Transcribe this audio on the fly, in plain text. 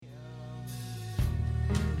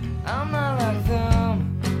I'm not like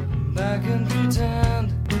them, back and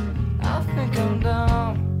pretend. I think I'm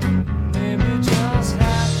dumb, maybe just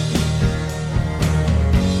happy.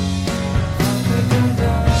 I think I'm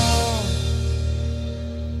dumb.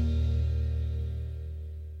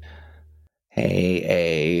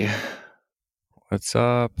 Hey, What's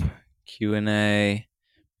up? Q&A,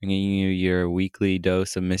 bringing you your weekly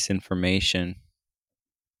dose of misinformation.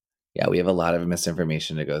 yeah, we have a lot of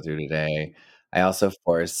misinformation to go through today. I also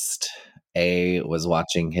forced was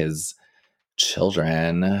watching his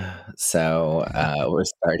children, so we're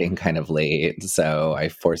starting kind of late, so I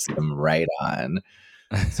forced him right on.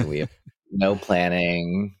 So we have no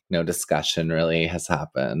planning, no discussion really has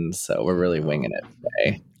happened, so we're really winging it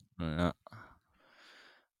today. Yeah.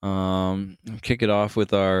 Kick it off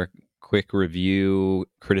with our quick review,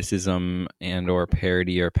 criticism, and or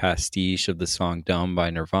parody or pastiche of the song Dumb by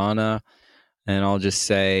Nirvana. And I'll just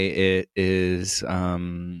say it is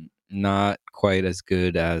not quite as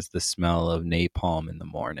good as the smell of napalm in the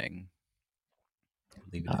morning.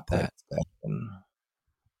 Leave it Not at quite that. as good.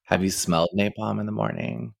 Have you smelled napalm in the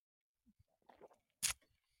morning?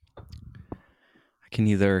 I can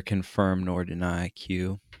neither confirm nor deny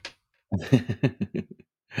Q.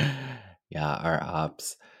 Yeah, our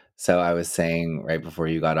ops. So I was saying right before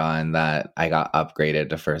you got on that I got upgraded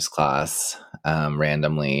to first class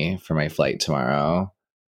randomly for my flight tomorrow.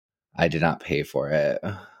 I did not pay for it,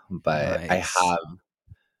 but Nice.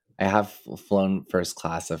 I have flown first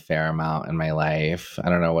class a fair amount in my life. I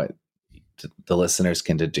don't know what the listeners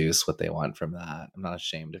can deduce what they want from that. I'm not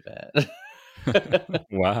ashamed of it.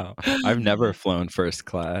 Wow. I've never flown first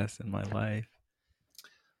class in my life.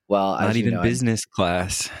 Well, Not as you even know, I business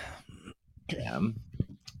class. am.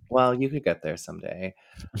 Well, you could get there someday.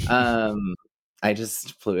 Um, I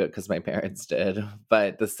just flew it because my parents did.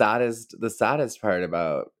 But the saddest part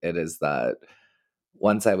about it is that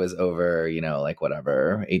once I was over, like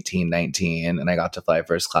whatever, 18, 19, and I got to fly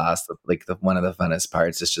first class, like one of the funnest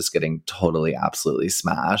parts is just getting totally, absolutely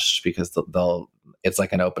smashed because it's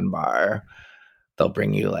like an open bar. They'll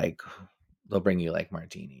bring you like,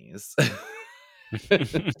 martinis.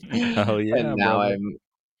 Hell And yeah, now brother.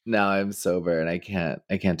 I'm sober and I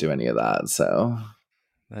can't do any of that. So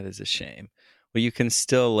That is a shame. Well, you can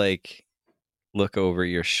still like look over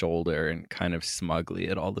your shoulder and kind of smugly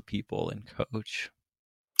at all the people in coach.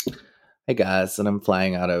 I guess, and I'm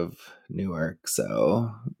flying out of Newark,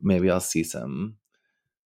 so maybe I'll see some.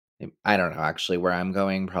 I don't know actually where I'm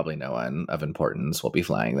going. Probably no one of importance will be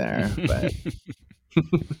flying there, but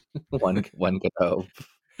one could hope.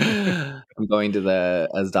 I'm going to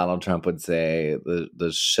as Donald Trump would say, the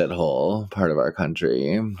shithole part of our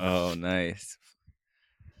country. Oh, nice.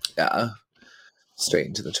 Yeah, straight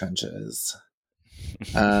into the trenches.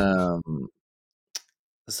 Um,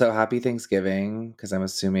 so happy Thanksgiving, because I'm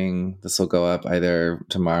assuming this will go up either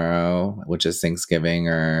tomorrow, which is Thanksgiving,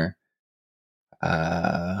 or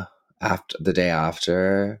after the day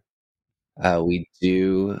after. We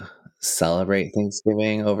do celebrate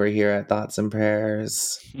Thanksgiving over here at Thoughts and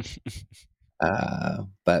Prayers,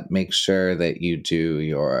 but make sure that you do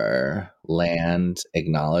your land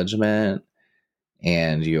acknowledgement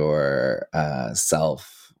and your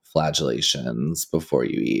self flagellations before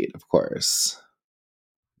you eat, of course.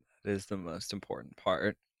 That is the most important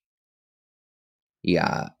part.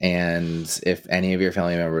 Yeah, and if any of your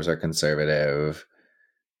family members are conservative,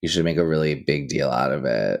 you should make a really big deal out of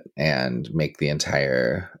it and make the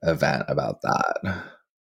entire event about that.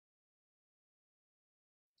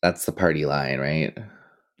 That's the party line, right?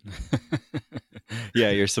 Yeah,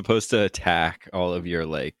 you're supposed to attack all of your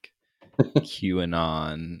like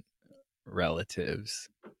QAnon relatives.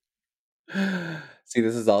 See,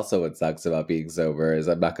 this is also what sucks about being sober is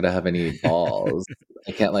I'm not gonna have any balls.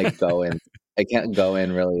 I can't like go in. I can't go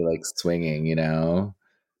in really like swinging, like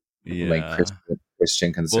Yeah. Christian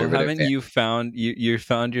Well, conservative. haven't you found you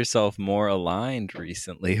found yourself more aligned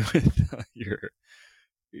recently with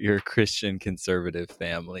your Christian conservative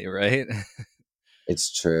family, right?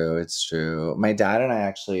 It's true. It's true. My dad and I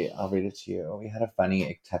actually, I'll read it to you. We had a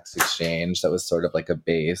funny text exchange that was sort of like a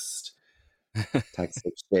based text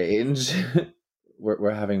exchange.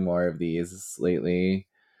 We're having more of these lately.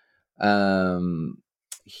 Um,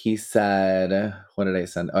 he said, "What did I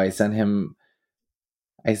send? Oh, I sent him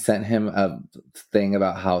a thing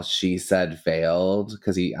about how She Said failed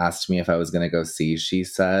because he asked me if I was going to go see She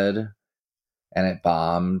Said, and it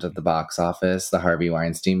bombed at the box office, the Harvey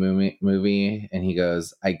Weinstein movie. And he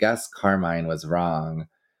goes, I guess Carmine was wrong.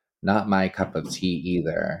 Not my cup of tea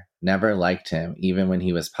either. Never liked him, even when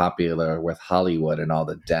he was popular with Hollywood and all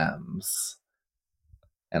the Dems.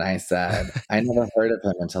 And I said, I never heard of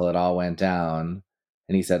him until it all went down.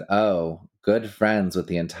 And he said, "Oh, good friends with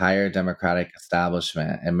the entire Democratic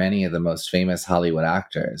establishment and many of the most famous Hollywood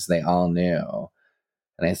actors. They all knew."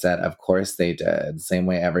 And I said, "Of course they did. Same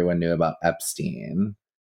way everyone knew about Epstein."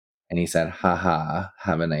 And he said, "Haha,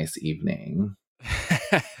 have a nice evening."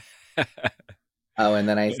 Oh, and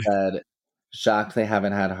then I said, "Shocked they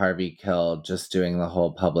haven't had Harvey killed, just doing the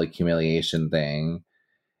whole public humiliation thing."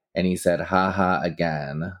 And he said, "Haha,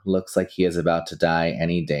 again. Looks like he is about to die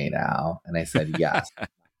any day now." And I said, "Yes,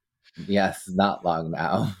 yes, not long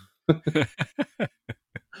now."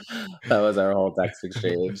 That was our whole text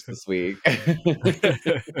exchange this week.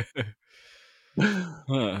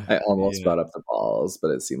 Huh, I almost yeah. brought up the balls, but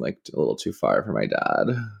it seemed like a little too far for my dad.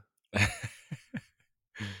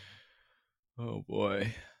 Oh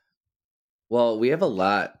boy. Well, we have a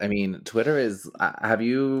lot. I mean, Twitter is. Have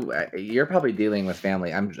you? You're probably dealing with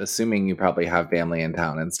family. I'm assuming you probably have family in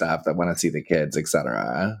town and stuff that want to see the kids,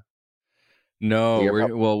 etc. So No, you're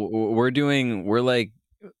probably. we're like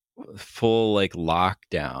full like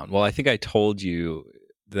lockdown. Well, I think I told you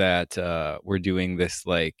that we're doing this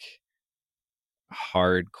like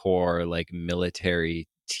hardcore like military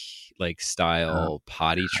like style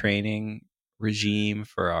potty training regime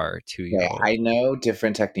for our Okay, 2-year-old. I know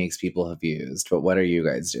different techniques people have used, but what are you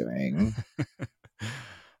guys doing?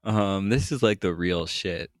 This is like the real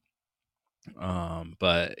shit.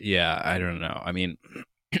 But yeah, I don't know. I mean,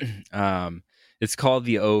 um, it's called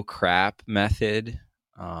the oh crap method.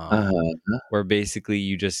 Uh-huh. Where basically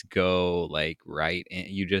you just go like right in,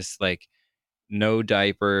 you just like no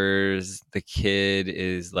diapers. The kid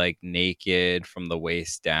is like naked from the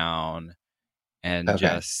waist down, and Okay.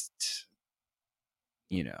 just,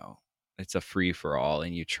 you know, it's a free for all,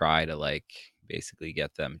 and you try to like basically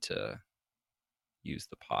get them to use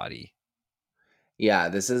the potty. Yeah,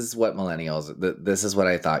 this is what millennials. This is what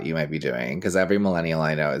I thought you might be doing because every millennial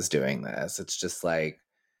I know is doing this. It's just like,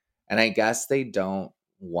 and I guess they don't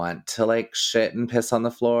want to like shit and piss on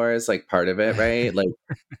the floor is like part of it, right? Like,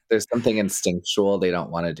 there's something instinctual. They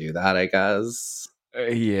don't want to do that, I guess.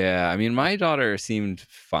 Yeah, I mean, my daughter seemed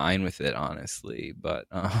fine with it, honestly, but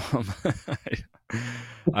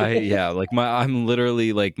yeah, like I'm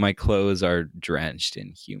literally like my clothes are drenched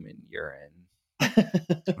in human urine.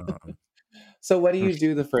 Um, So, what do for, you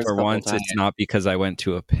do the first for couple once, times? it's not because I went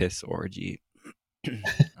to a piss orgy.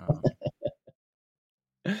 um,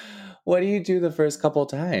 What do you do the first couple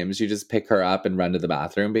times? You just pick her up and run to the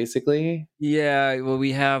bathroom, basically? yeah, well,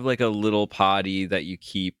 we have like a little potty that you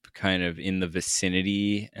keep kind of in the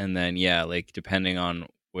vicinity, and then yeah, like depending on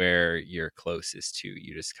where you're closest to,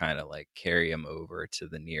 you just kind of like carry them over to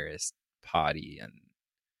the nearest potty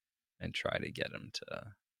and try to get them to,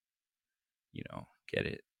 you know, get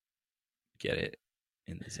it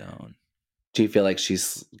in the zone. Do you feel like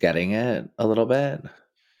she's getting it a little bit?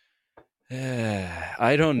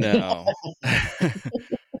 I don't know.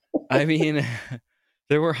 I mean,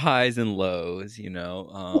 there were highs and lows, you know.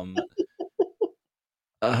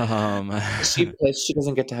 Um, Is she pissed she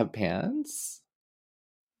doesn't get to have pants?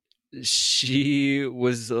 she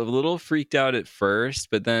was a little freaked out at first,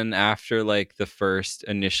 but then after like the first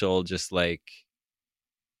initial, just like,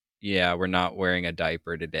 yeah, we're not wearing a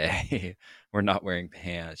diaper today. We're not wearing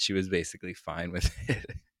pants. She was basically fine with it.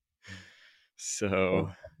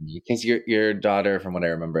 So Because your daughter, from what I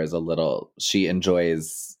remember, is a little. She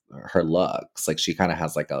enjoys her looks. Like she kind of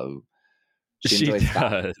has like a. She she enjoys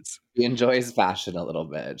fashion. does. She enjoys fashion a little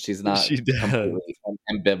bit. She's not She does. completely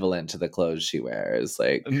ambivalent to the clothes she wears.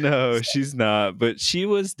 Like, No, she's not. But she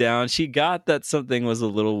was down. She got that something was a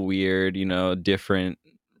little weird, you know, different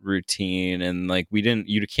routine, and like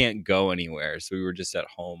you can't go anywhere, so we were just at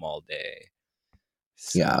home all day.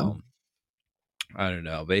 yeah. So I don't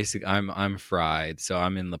know. Basically, I'm fried, so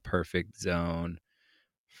I'm in the perfect zone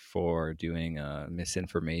for doing a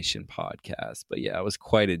misinformation podcast. But yeah, it was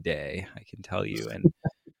quite a day, I can tell you. And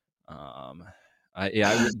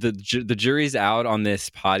the jury's out on this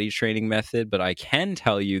potty training method, but I can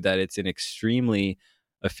tell you that it's an extremely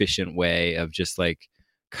efficient way of just like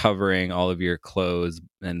covering all of your clothes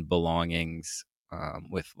and belongings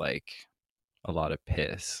with like a lot of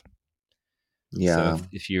piss. So Yeah.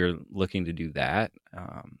 if you're looking to do that,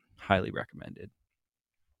 highly recommended.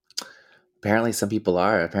 Apparently, some people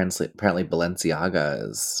are. Apparently, Balenciaga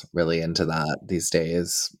is really into that these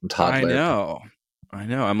days. I Toddler. know. I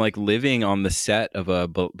know. I'm like living on the set of a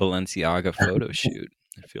Balenciaga photo shoot.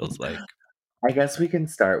 It feels like. I guess we can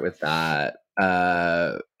start with that.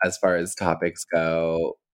 As far as topics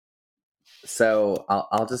go, so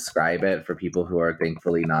I'll describe it for people who are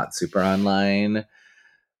thankfully not super online.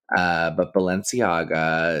 But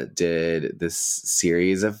Balenciaga did this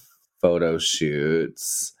series of photo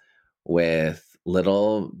shoots with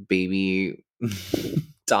little baby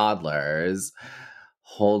toddlers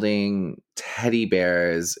holding teddy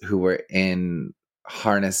bears who were in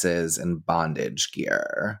harnesses and bondage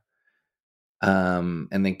gear.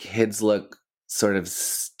 And the kids look sort of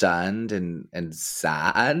stunned and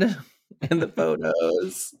sad in the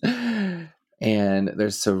photos. And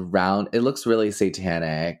it looks really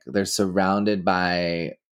satanic. They're surrounded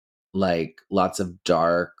by like lots of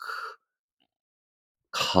dark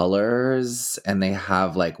colors, and they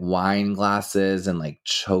have like wine glasses and like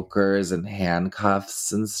chokers and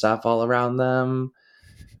handcuffs and stuff all around them,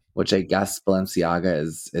 which I guess Balenciaga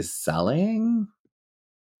is selling.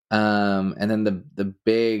 And then the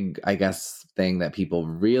big, I guess, thing that people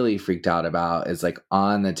really freaked out about is like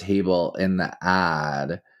on the table in the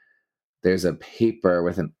ad, there's a paper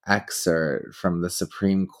with an excerpt from the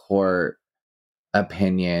Supreme Court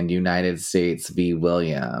opinion, United States v.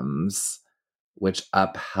 Williams, which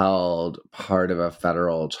upheld part of a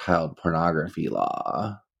federal child pornography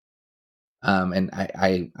law. And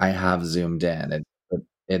I have zoomed in.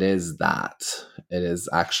 It is that. It is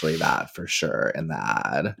actually that for sure in the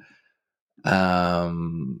ad.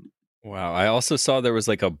 Wow. I also saw there was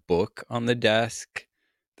like a book on the desk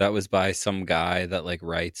that was by some guy that like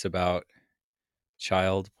writes about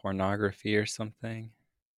child pornography or something.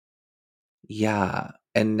 Yeah.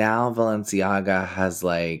 And now Balenciaga has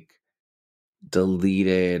like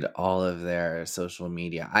deleted all of their social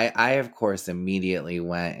media. I of course immediately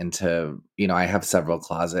went into, I have several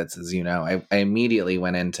closets, as you know. I immediately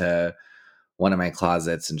went into one of my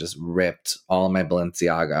closets and just ripped all my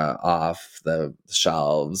Balenciaga off the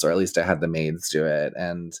shelves, or at least I had the maids do it.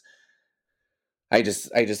 And I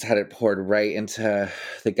just had it poured right into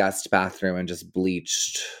the guest bathroom and just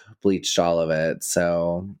bleached all of it.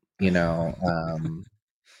 So,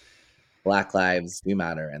 Black lives do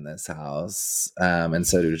matter in this house, and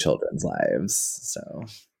so do children's lives. So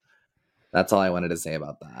that's all I wanted to say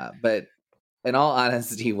about that. But in all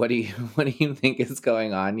honesty, what do you think is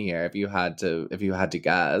going on here? If you had to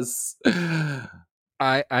guess.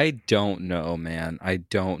 I don't know, man. I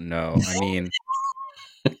don't know.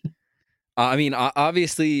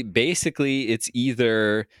 Obviously, basically, it's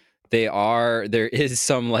either there is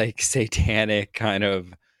some like satanic kind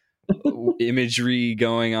of imagery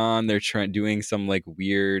going on. They're doing some like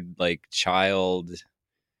weird like child,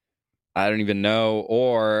 I don't even know,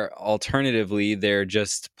 or alternatively, they're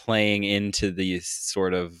just playing into the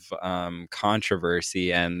sort of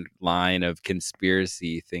controversy and line of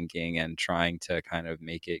conspiracy thinking and trying to kind of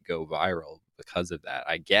make it go viral because of that.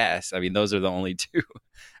 I guess. I mean, those are the only two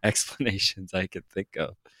explanations I could think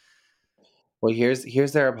of. Well,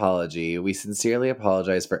 here's their apology. We sincerely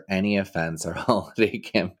apologize for any offense our holiday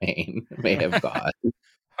campaign may have caused.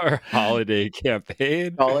 Our holiday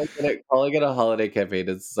campaign. Calling it a holiday campaign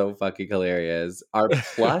is so fucking hilarious. Our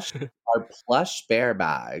plush bear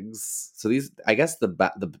bags. So these, I guess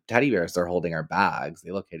the teddy bears are holding our bags.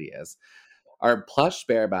 They look hideous. Our plush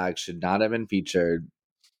bear bags should not have been featured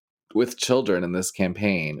with children in this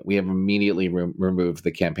campaign. We have immediately removed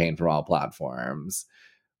the campaign from all platforms.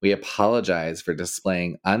 We apologize for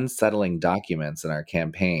displaying unsettling documents in our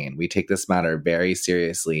campaign. We take this matter very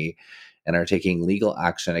seriously and are taking legal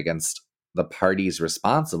action against the parties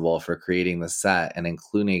responsible for creating the set and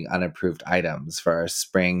including unapproved items for our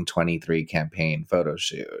spring 23 campaign photo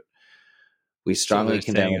shoot. We So strongly they're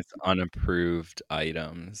saying condemn it's unapproved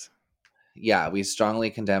items. Yeah, we strongly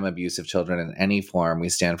condemn abuse of children in any form. We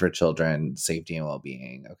stand for children, safety, and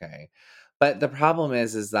well-being. Okay. But the problem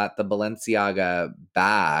is that the Balenciaga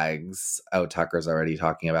bags. Oh, Tucker's already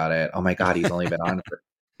talking about it. Oh my God, he's only been on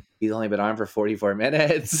for 44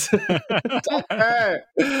 minutes. Tucker,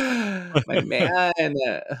 my man.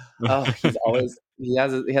 Oh, he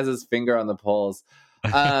has his finger on the pulse.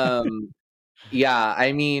 Um, yeah,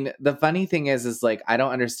 I mean, the funny thing is like I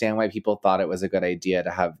don't understand why people thought it was a good idea to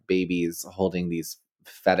have babies holding these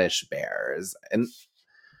fetish bears, and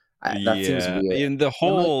that seems Yeah, weird. and the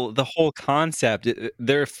I'm like, whole concept,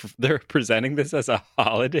 they're presenting this as a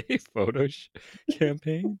holiday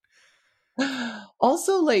campaign.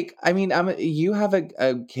 also, like, I mean, you have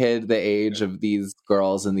a kid the age of these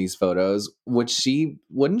girls in these photos. Wouldn't she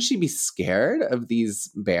be scared of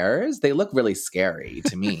these bears? They look really scary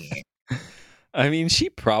to me. I mean, she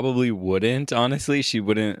probably wouldn't. Honestly, she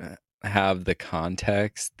wouldn't have the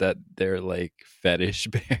context that they're like fetish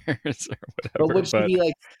bears or But whatever. would she But be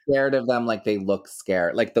like scared of them like they look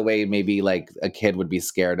scared? Like the way maybe like a kid would be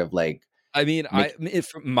scared of like I mean, Mickey.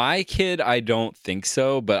 if my kid, I don't think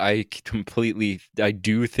so. But I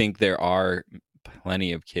do think there are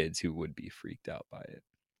plenty of kids who would be freaked out by it.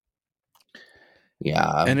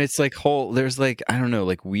 Yeah. And it's like there's like, I don't know,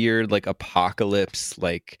 like weird, like apocalypse,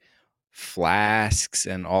 like flasks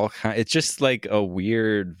and all kind. It's just like a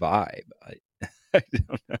weird vibe. I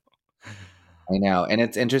don't know. I know. And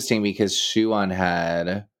it's interesting because Shoe on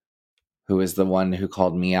Head, who is the one who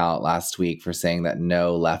called me out last week for saying that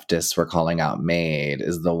no leftists were calling out Made,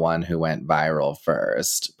 is the one who went viral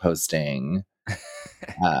first, posting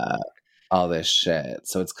uh, all this shit.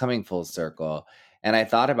 So it's coming full circle. And I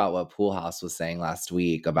thought about what Poolhouse was saying last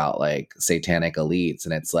week about like satanic elites,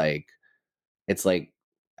 and it's like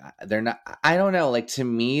they're not. I don't know. Like to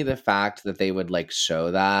me, the fact that they would like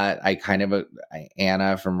show that, I kind of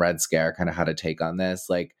Anna from Red Scare kind of had a take on this.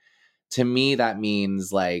 Like to me, that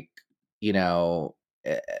means like you know.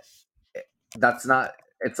 eh, that's not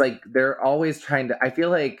it's like they're always trying to I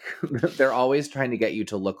feel like they're always trying to get you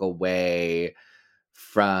to look away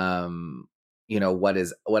from what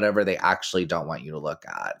is whatever they actually don't want you to look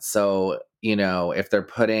at. So if they're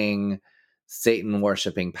putting Satan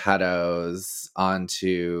worshiping pedos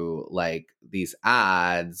onto like these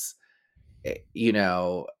ads, you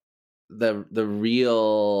know the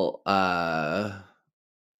real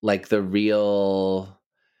like the real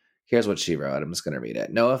here's what she wrote. I'm just going to read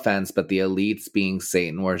it. No offense, but the elites being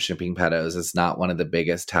Satan worshiping pedos is not one of the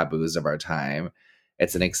biggest taboos of our time.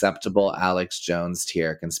 It's an acceptable Alex Jones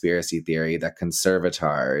tier conspiracy theory that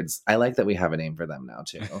conservatards, I like that we have a name for them now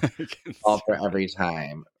too, fall for every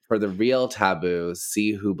time. For the real taboo,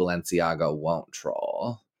 see who Balenciaga won't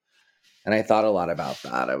troll. And I thought a lot about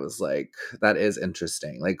that. I was like, that is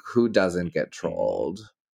interesting. Like, who doesn't get trolled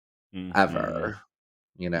Mm-hmm. ever?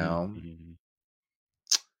 You know? Mm-hmm.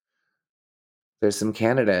 There's some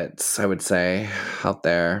candidates, I would say, out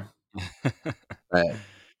there, but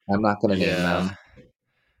I'm not going to name them. Yeah.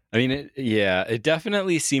 I mean, it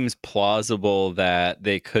definitely seems plausible that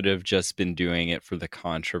they could have just been doing it for the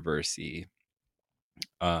controversy.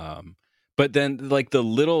 But then like the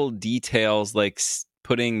little details, like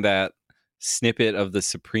putting that snippet of the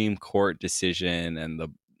Supreme Court decision and the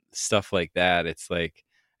stuff like that, it's like,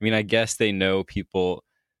 I mean, I guess they know people,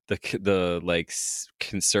 the like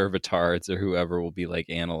conservatards or whoever will be like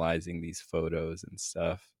analyzing these photos and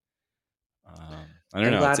stuff. I don't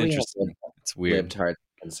I'm know. It's glad we have interesting. It's weird. libtards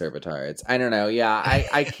and conservatards. I don't know. Yeah,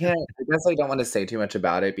 I can't. I guess I don't want to say too much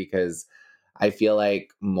about it because I feel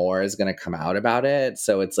like more is going to come out about it.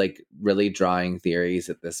 So it's like really drawing theories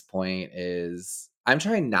at this point is I'm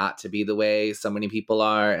trying not to be the way so many people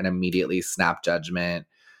are and immediately snap judgment,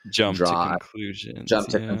 Jump to draw conclusions. jump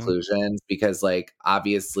to Yeah. conclusions because like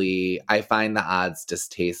obviously I find the odds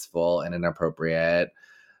distasteful and inappropriate.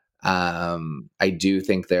 I do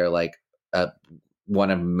think they're like a one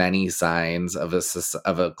of many signs of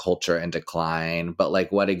of a culture in decline, but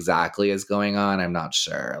like what exactly is going on, I'm not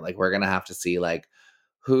sure. Like we're gonna have to see like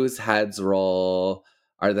whose heads roll.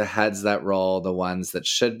 Are the heads that roll the ones that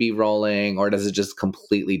should be rolling, or does it just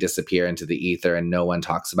completely disappear into the ether and no one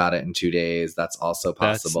talks about it in 2 days? That's also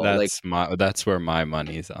possible. Like, That's where my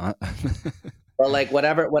money's on. but like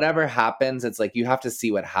whatever happens, it's like you have to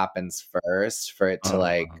see what happens first for it to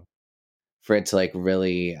like Uh,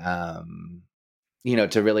 really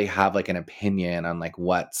to really have like an opinion on like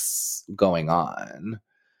what's going on.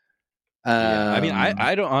 yeah, I mean, Um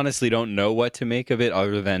I don't honestly don't know what to make of it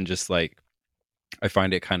other than just like I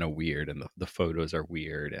find it kind of weird, and the photos are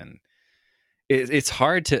weird, and it's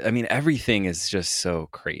hard to. I mean, everything is just so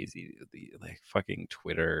crazy. The like fucking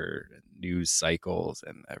Twitter news cycles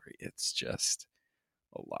and it's just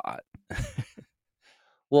a lot.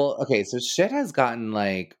 well, okay, so shit has gotten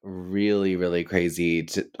like really, really crazy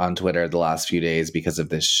on Twitter the last few days because of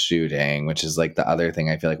this shooting, which is like the other thing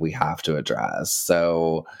I feel like we have to address.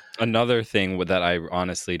 So, Another thing that I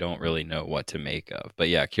honestly don't really know what to make of, but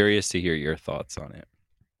yeah, curious to hear your thoughts on it.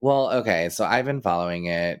 well, okay, so I've been following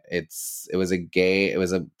it. It was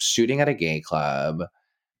a shooting at a gay club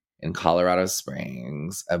in Colorado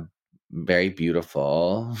Springs, a very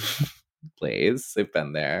beautiful place. I've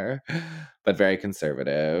been there, but very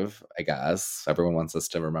conservative, I guess. Everyone wants us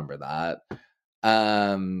to remember that.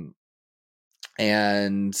 Um,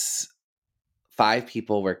 and 5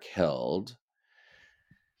 people were killed,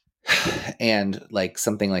 and like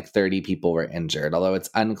something like 30 people were injured, although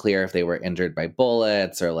it's unclear if they were injured by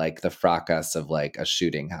bullets or like the fracas of like a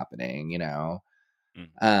shooting happening. Mhm.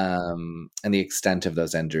 And the extent of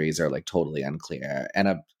those injuries are like totally unclear. And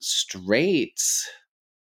a straight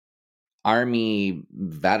army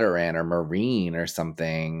veteran or marine or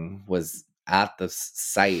something was at the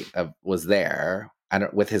site of was there, I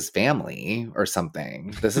don't, with his family or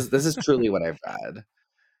something. This is truly what I've read,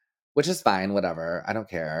 which is fine, whatever. I don't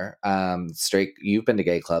care. Straight, you've been to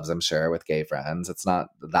gay clubs, I'm sure, with gay friends. It's not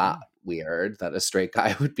that weird that a straight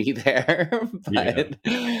guy would be there. Yeah.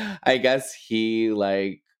 But I guess he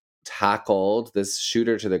like tackled this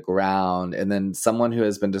shooter to the ground, and then someone who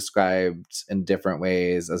has been described in different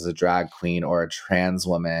ways as a drag queen or a trans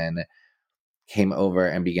woman came over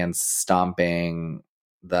and began stomping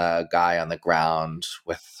the guy on the ground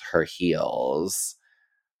with her heels.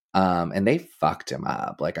 And they fucked him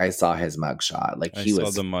up. Like I saw his mugshot. Like I he saw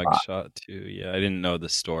was the mugshot too. Yeah, I didn't know the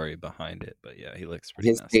story behind it, but yeah, he looks pretty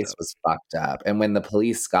his messed face up. was fucked up. And when the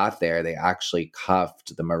police got there, they actually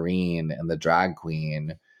cuffed the Marine and the drag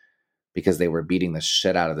queen because they were beating the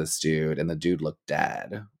shit out of this dude, and the dude looked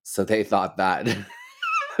dead. So they thought that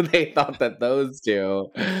they thought that those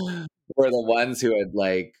two were the ones who had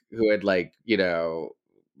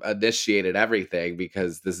initiated everything,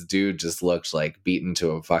 because this dude just looked like beaten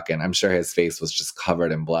to a fucking, I'm sure his face was just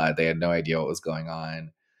covered in blood. They had no idea what was going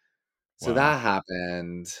on. So Wow. that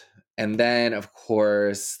happened. And then of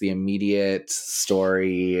course the immediate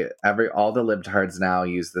story, all the libtards now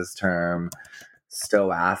use this term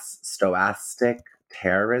stochastic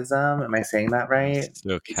terrorism. Am I saying that right?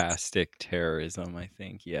 Stochastic terrorism, I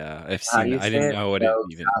think. Yeah, I've How do seen. you I say didn't it? know what it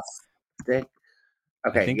even. Stochastic. I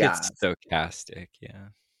Okay, think yeah. it's stochastic. Yeah.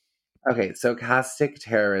 Okay, stochastic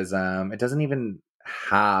terrorism. It doesn't even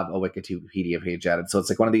have a Wikipedia page yet. So it's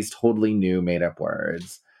like one of these totally new made up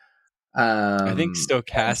words. I think Um,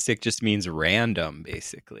 stochastic just means random,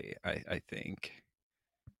 basically. I think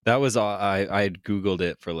that was all. I had Googled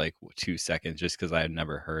it for like 2 seconds just because I had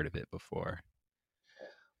never heard of it before.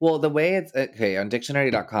 well, the way it's okay on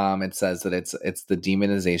dictionary.com, it says that it's the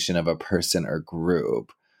demonization of a person or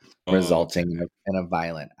group Oh, okay. resulting in a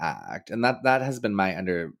violent act. And that has been my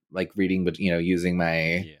reading, but using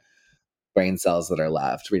my Yeah. brain cells that are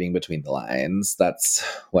left, reading between the lines. That's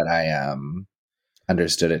what I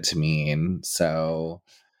understood it to mean. So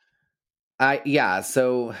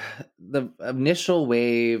so the initial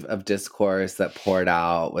wave of discourse that poured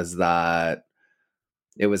out was that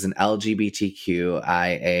it was an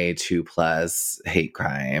LGBTQIA2 plus hate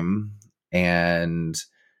crime, and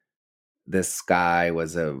this guy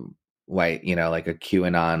was a white, like a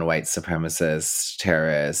QAnon white supremacist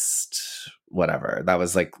terrorist, whatever. That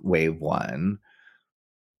was like wave one.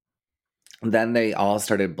 Then they all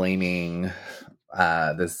started blaming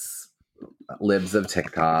this libs of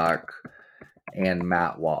TikTok and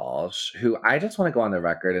Matt Walsh, who I just want to go on the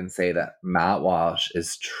record and say that Matt Walsh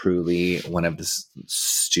is truly one of the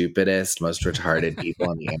stupidest, most retarded people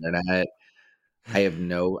on the internet. I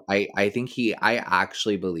think I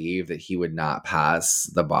actually believe that he would not pass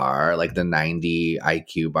the bar, like the 90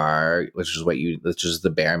 IQ bar, which is the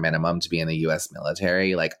bare minimum to be in the US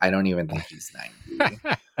military. Like, I don't even think he's 90.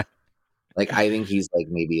 Like, I think he's like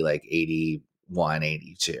maybe like 81,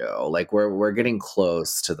 82. Like we're getting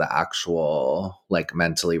close to the actual like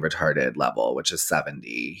mentally retarded level, which is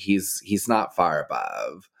 70. He's not far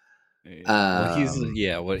above. Yeah.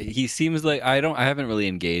 Well, Um what he seems like. I haven't really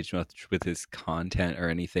engaged much with his content or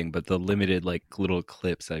anything, but the limited like little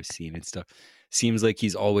clips I've seen and stuff seems like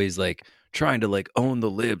he's always like trying to like own the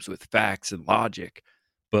libs with facts and logic,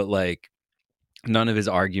 but like none of his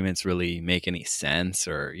arguments really make any sense.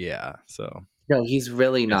 Or yeah, so no, he's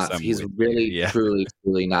really guess not. I'm He's with you. really Yeah. truly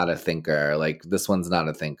truly not a thinker. Like this one's not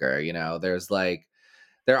a thinker,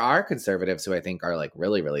 there are conservatives who I think are like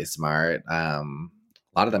really really smart.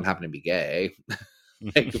 A lot of them happen to be gay.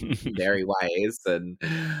 Like Mary Weiss and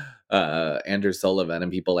Andrew Sullivan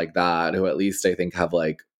and people like that, who at least I think have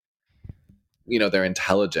like, they're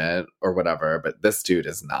intelligent or whatever. But this dude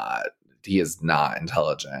is not. He is not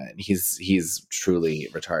intelligent. He's truly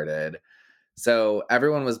retarded. So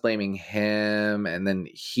everyone was blaming him, and then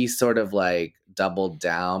he sort of like doubled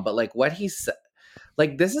down. But like what he said,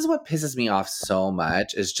 like this is what pisses me off so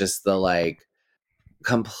much, is just the like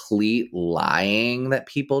complete lying that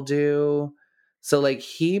people do. So like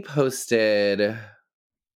he posted, oh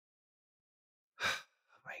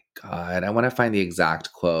my God, I want to find the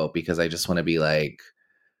exact quote because I just want to be like,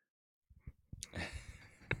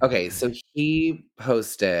 okay, so he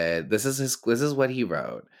posted, this is what he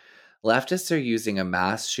wrote. Leftists are using a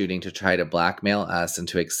mass shooting to try to blackmail us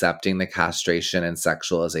into accepting the castration and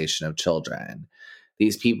sexualization of children.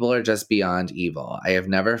 These people are just beyond evil. I have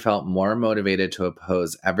never felt more motivated to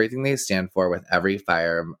oppose everything they stand for with every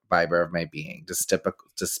fiber of my being.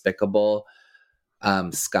 Despicable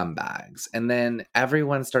scumbags. And then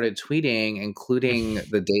everyone started tweeting, including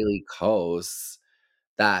the Daily Kos,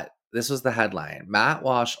 that this was the headline: Matt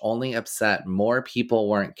Walsh only upset more people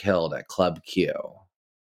weren't killed at Club Q.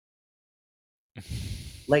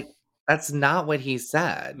 Like, That's not what he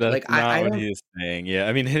said. That's Like, not I what don't. he was saying. Yeah,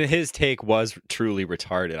 I mean, his take was truly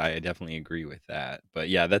retarded. I definitely agree with that. But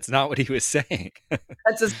yeah, that's not what he was saying.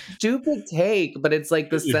 That's a stupid take, but it's like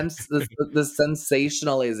the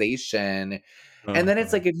sensationalization. And then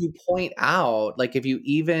it's Uh-huh. like if you point out, like if you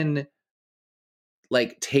even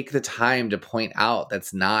like take the time to point out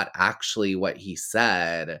that's not actually what he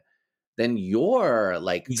said, then you're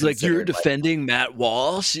like He's like, "You're considered like, defending Matt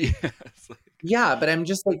Walsh." Yeah, it's yeah, but I'm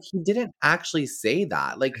just like, he didn't actually say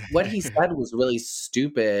that. Like what he like- said was really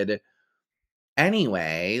stupid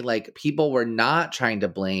anyway. Like people were not trying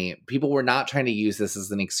to use this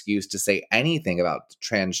as an excuse to say anything about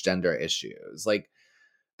transgender issues. Like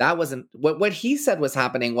that wasn't what he said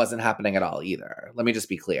wasn't happening at all either. Let me just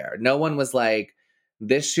be clear. No one was like,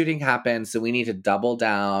 this shooting happened, so we need to double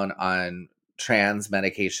down on trans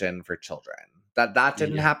medication for children. That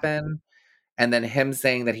didn't yeah, happen. And then him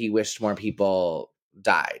saying that he wished more people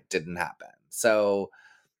died didn't happen. So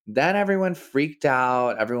then everyone freaked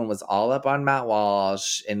out. Everyone was all up on Matt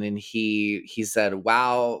Walsh. And then he said,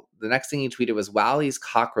 wow, the next thing he tweeted was, wow, these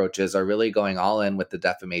cockroaches are really going all in with the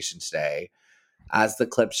defamation today. As the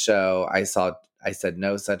clips show, I said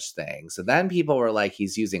no such thing. So then people were like,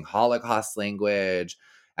 he's using Holocaust language.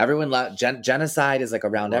 Genocide is like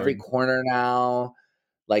around every Lord. corner now.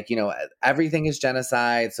 Like, everything is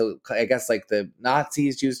genocide. So I guess like the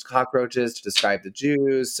Nazis used cockroaches to describe the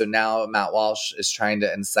Jews. So now Matt Walsh is trying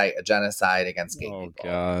to incite a genocide against gay Oh people.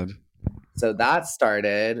 God. So that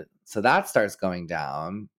started. So that starts going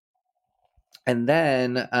down. And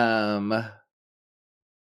then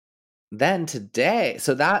today,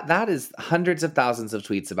 so that is hundreds of thousands of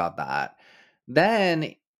tweets about that.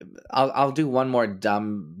 Then I'll do one more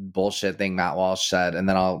dumb bullshit thing Matt Walsh said, and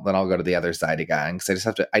then I'll go to the other side again because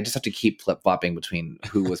I just have to keep flip flopping between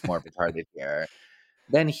who was more retarded here.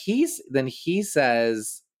 Then he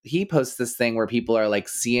says he posts this thing where people are like,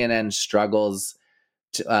 CNN struggles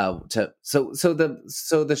to so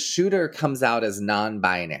the shooter comes out as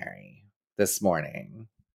non-binary this morning.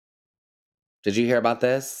 Did you hear about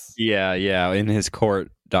this? Yeah, yeah. In his court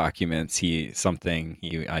documents, he And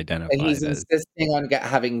he's identified as insisting on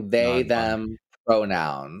having they, non-binary. them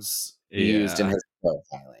pronouns used in Yeah, his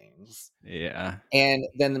profilings. yeah, And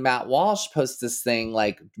then Matt Walsh posts this thing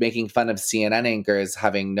like making fun of CNN anchors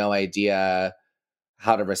having no idea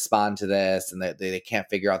how to respond to this and that they can't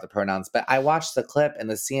figure out the pronouns. But I watched the clip and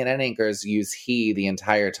the CNN anchors use he the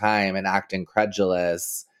entire time and act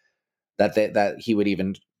incredulous that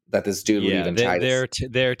this dude would yeah. even try to.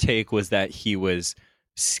 Their take was that he was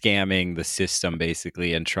scamming the system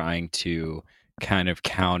basically and trying to kind of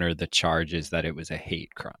counter the charges that it was a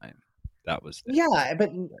hate crime. That was their Yeah,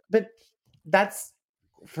 but that's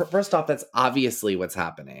first off, that's obviously what's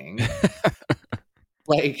happening.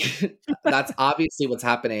 Like, that's obviously what's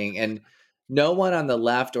happening, and no one on the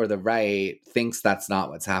left or the right thinks that's not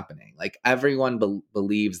what's happening. Like, everyone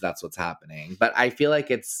believes that's what's happening, but I feel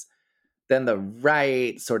like it's then the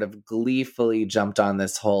right sort of gleefully jumped on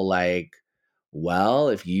this whole, like, well,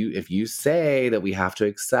 if you say that we have to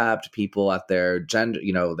accept people at their gender,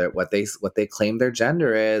 that what they claim their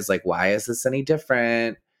gender is, like, why is this any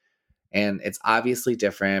different? And it's obviously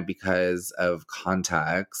different because of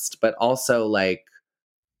context, but also, like,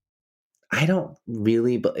 I don't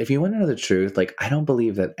really, but if you want to know the truth, like, I don't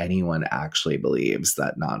believe that anyone actually believes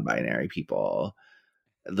that non-binary people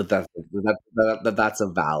that's a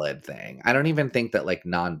valid thing. I don't even think that like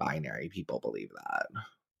non-binary people believe that.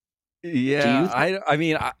 Do yeah. you think? I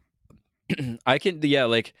mean, I can, yeah,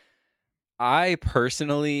 like I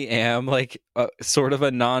personally am like a, sort of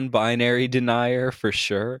a non-binary denier for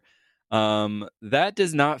sure. That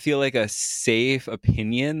does not feel like a safe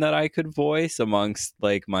opinion that I could voice amongst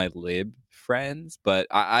like my lib friends, but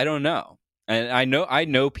I don't know. And I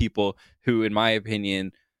know people who, in my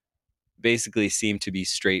opinion, basically seem to be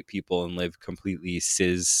straight people and live completely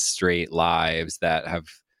cis straight lives that have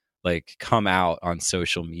like come out on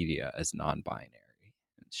social media as non-binary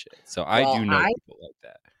and shit. So I Well, do know people like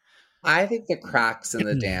I think the cracks in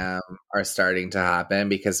the that. dam are starting to happen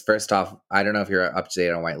because first off, I don't know if you're up to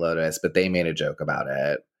date on White Lotus, but they made a joke about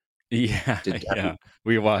it. Yeah, Did yeah.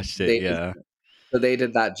 We watched it, they yeah. So they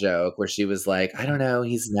did that joke where she was like, "I don't know,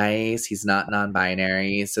 he's nice, he's not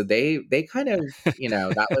non-binary." So they kind of,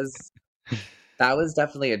 that was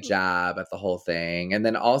definitely a jab at the whole thing. And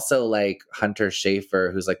then also like Hunter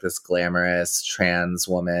Schafer, who's like this glamorous trans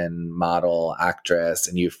woman, model, actress,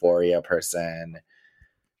 and Euphoria person.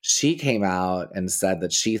 She came out and said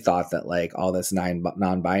that she thought that like all this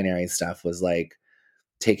non-binary stuff was like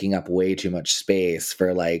taking up way too much space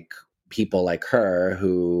for like people like her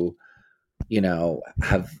who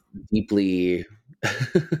have deeply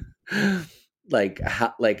like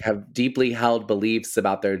have deeply held beliefs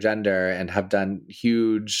about their gender and have done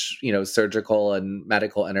huge, surgical and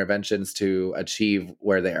medical interventions to achieve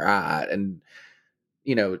where they're at. And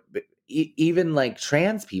even like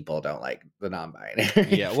trans people don't like the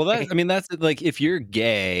non-binary. Yeah, well, that's like if you're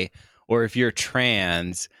gay or if you're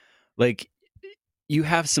trans, like you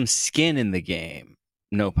have some skin in the game,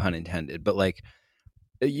 no pun intended, but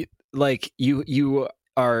you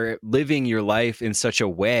are living your life in such a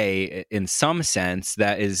way, in some sense,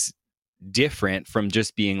 that is different from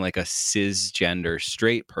just being like a cisgender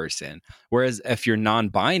straight person. Whereas if you're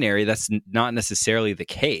non-binary, that's not necessarily the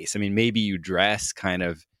case. I mean, maybe you dress kind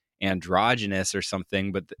of androgynous or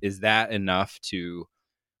something, but is that enough to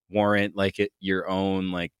warrant like your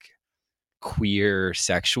own like queer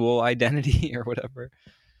sexual identity or whatever?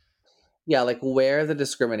 Yeah, like where the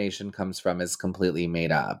discrimination comes from is completely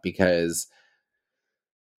made up, because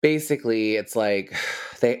basically it's like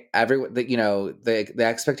the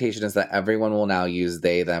expectation is that everyone will now use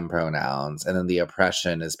they them pronouns, and then the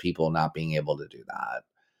oppression is people not being able to do that.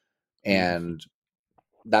 And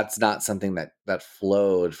that's not something that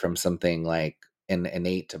flowed from something like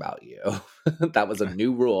innate about you. That was a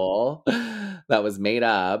new rule that was made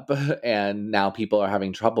up, and now people are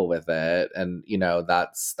having trouble with it. And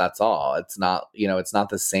that's all. It's not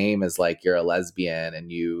the same as like you're a lesbian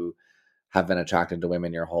and you have been attracted to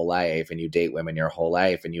women your whole life and you date women your whole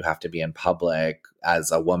life and you have to be in public as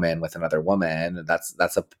a woman with another woman. That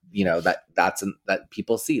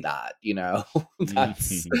people see that,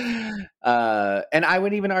 that's and I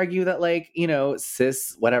would even argue that like,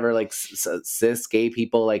 cis whatever, like cis gay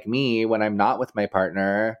people like me, when I'm not with my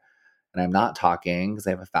partner and I'm not talking because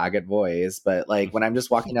I have a faggot voice, but like when I'm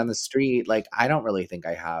just walking down the street, like I don't really think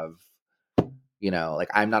I have, like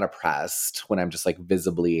I'm not oppressed when I'm just like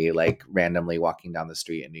visibly like randomly walking down the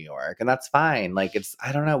street in New York. And that's fine. Like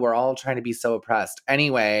I don't know, we're all trying to be so oppressed.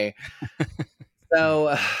 Anyway,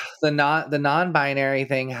 so the non-binary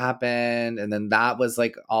thing happened, and then that was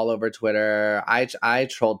like all over Twitter. I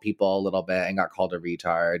trolled people a little bit and got called a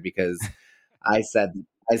retard because I said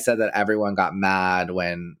I said that everyone got mad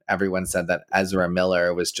when everyone said that Ezra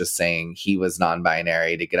Miller was just saying he was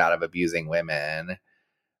non-binary to get out of abusing women.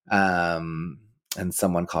 And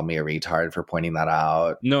someone called me a retard for pointing that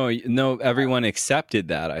out. No, everyone accepted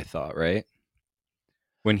that, I thought, right?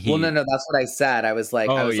 When Well, no, he that's what I said. I Oh was like,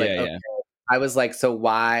 yeah, okay. yeah. I was like, so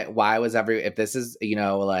why was if this is,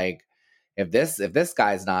 like, if this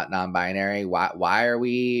guy's not non-binary, why are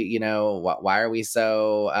we, why are we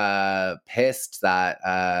so pissed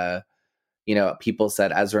that people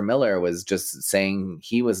said Ezra Miller was just saying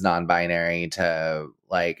he was non-binary to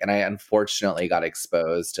like, and I unfortunately got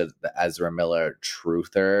exposed to the Ezra Miller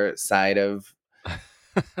truther side of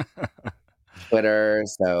Twitter.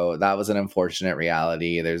 So that was an unfortunate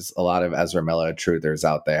reality. There's a lot of Ezra Miller truthers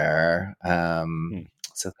out there.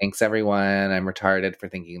 So thanks everyone. I'm retarded for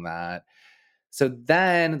thinking that. So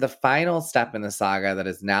then the final step in the saga that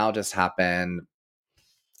has now just happened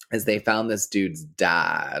is they found this dude's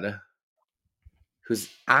dad, who's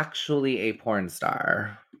actually a porn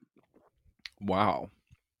star. Wow.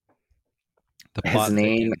 The His plot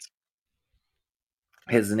name thickens.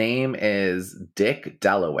 his name is Dick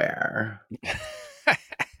Delaware.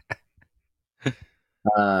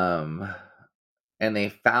 Um and they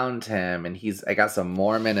found him, and he's, I guess, a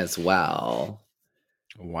Mormon as well.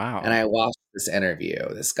 And Wow. I watched this interview.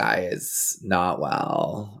 This guy is not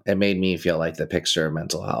well. It made me feel like the picture of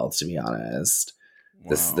mental health, to be honest.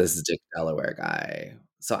 This Wow. this Dick Delaware guy.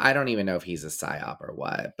 So I don't even know if he's a psyop or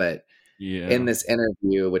what, but in Yeah. this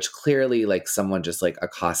interview, which clearly like someone just like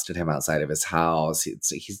accosted him outside of his house.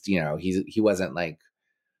 He wasn't like,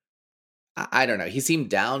 I don't know. He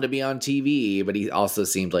seemed down to be on TV, but he also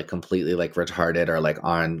seemed like completely like retarded or like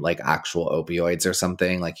on like actual opioids or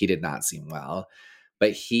something. Like he did not seem well.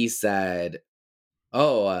 But he said,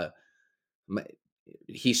 "Oh, my,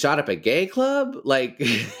 he shot up a gay club." Like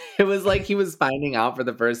it was like he was finding out for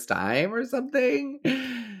the first time or something.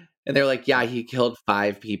 And they're like, "Yeah, he killed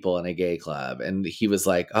 5 people in a gay club." And he was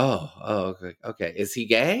like, "Oh, okay. Is he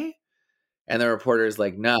gay?" And the reporter's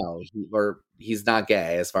like, "No, he's not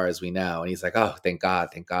gay as far as we know." And he's like, "Oh, thank God,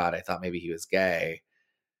 thank God. I thought maybe he was gay."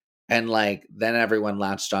 And like then everyone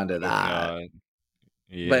latched onto Oh that. god.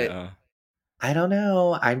 But Yeah. I don't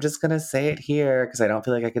know. I'm just gonna say it here because I don't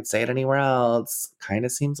feel like I could say it anywhere else. Kind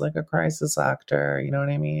of seems like a crisis actor. You know what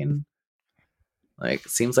I mean? Like,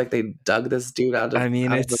 seems like they dug this dude out I of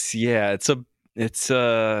mean, out of the. it's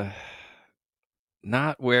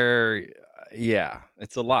not where yeah,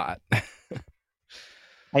 it's a lot.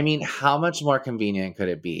 I mean, how much more convenient could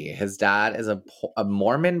it be? His dad is a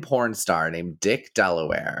Mormon porn star named Dick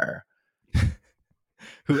Delaware,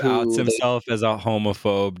 Who outs who they himself as a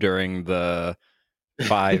homophobe during the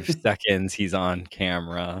 5 seconds he's on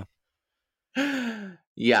camera.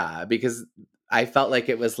 yeah, because I felt like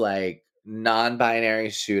it was like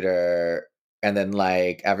non-binary shooter, and then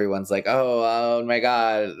like everyone's like, oh my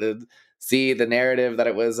god, see the narrative that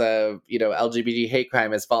it was a LGBT hate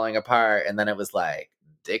crime is falling apart, and then it was like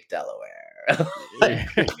Dick Delaware. Like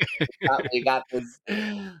we got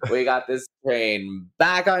this train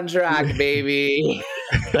back on track, baby.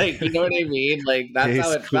 Like, you know what I mean? Like that's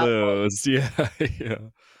how Case it felt. closed. Yeah, yeah,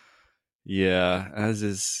 yeah. As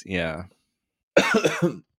is, yeah.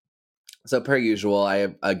 So per usual,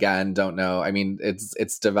 I again don't know. I mean,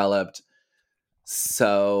 it's developed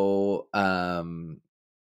so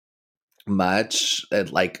much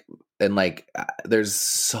there's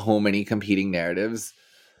so many competing narratives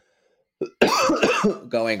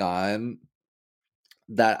going on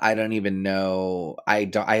that I don't even know. I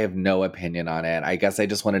have no opinion on it. I guess I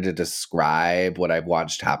just wanted to describe what I've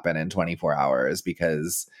watched happen in 24 hours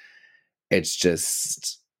because it's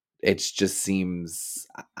just seems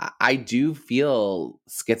I do feel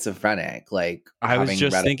schizophrenic, like I was having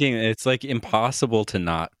just read it. thinking it's like impossible to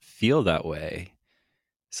not feel that way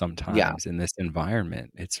Yeah, sometimes in this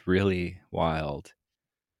environment. It's really wild.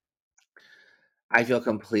 I feel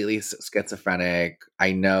completely schizophrenic.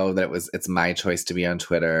 I know that it's my choice to be on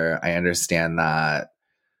Twitter. I understand that.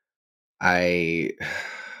 I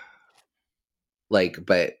like,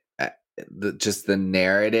 but just the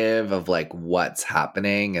narrative of like what's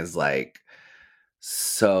happening is like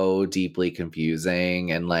so deeply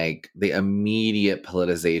confusing, and like the immediate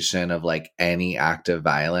politicization of like any act of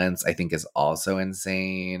violence I think is also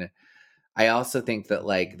insane. I also think that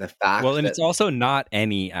like the Well, fact and that it's also not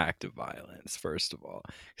any act of violence, first of all.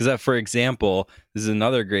 Because, for example, this is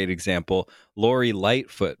another great example. Lori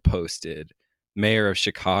Lightfoot posted, mayor of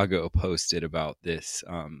Chicago posted about this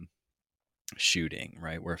shooting,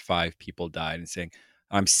 right, where 5 people died, and saying,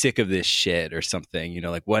 I'm sick of this shit or something,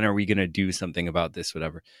 like, when are we going to do something about this,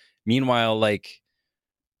 whatever. Meanwhile, like,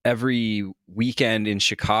 every weekend in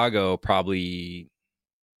Chicago, probably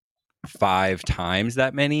 5 times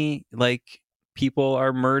that many, like, people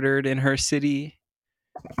are murdered in her city.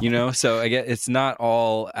 So I get it's not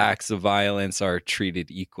all acts of violence are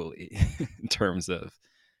treated equally in terms of.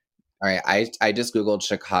 all right, I just googled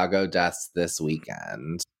Chicago deaths this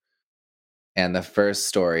weekend. And the first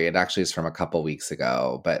story, it actually is from a couple weeks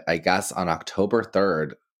ago, but I guess on October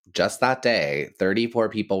 3rd, just that day, 34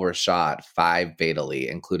 people were shot, 5 fatally,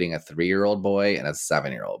 including a 3-year-old boy and a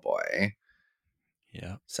 7-year-old boy.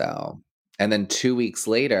 Yeah. So, and then 2 weeks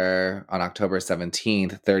later, on October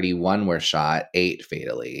 17th, 31 were shot, 8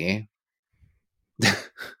 fatally.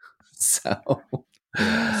 So,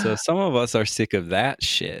 Yeah. So some of us are sick of that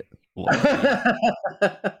shit, Lori.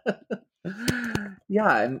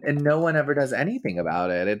 yeah, and no one ever does anything about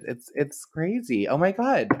it. It's crazy. Oh my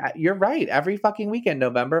god, you're right. Every fucking weekend,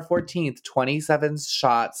 November 14th, 27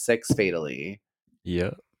 shot, 6 fatally.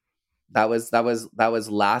 Yeah. That was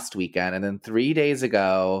last weekend, and then 3 days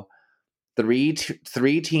ago, three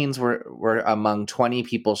teens were among 20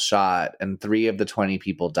 people shot, and 3 of the 20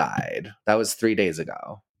 people died. That was 3 days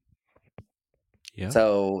ago. Yeah.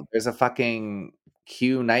 So there's a fucking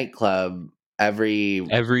Q nightclub every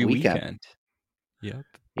Every weekend. weekend. Yep.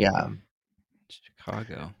 Yeah.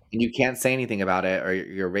 Chicago. And you can't say anything about it or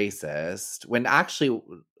you're racist. When actually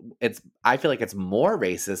I feel like it's more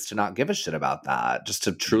racist to not give a shit about that. Just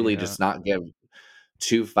to truly Yeah. just not give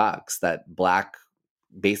 2 fucks that Black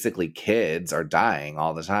basically kids are dying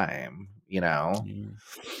all the time,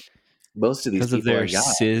 Most of these Because of people are their young.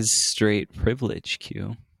 cis straight privilege,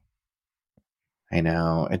 Q. I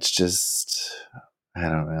know. It's just I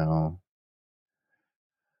don't know.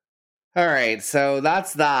 All right, so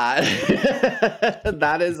that's that.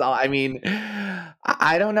 That is all. I mean,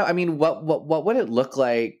 I don't know. I mean, what would it look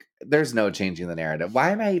like? There's no changing the narrative.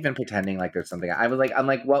 Why am I even pretending like there's something? I'm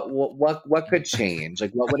like, what could change?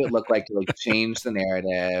 Like, what would it look like to like change the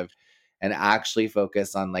narrative and actually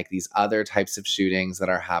focus on like these other types of shootings that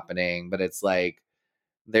are happening? But it's like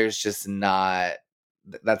there's just not.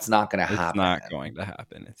 That's not going to It's happen. not going to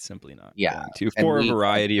happen. It's simply not Yeah, going to, and for a we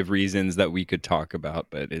variety of reasons that we could talk about,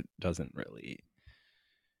 but it doesn't really.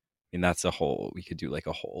 I mean, we could do like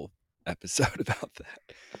a whole episode about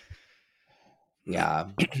that. yeah.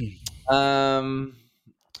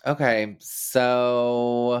 Okay,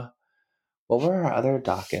 so what were our other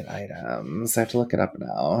docket items? I have to look it up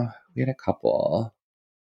now. We had a couple.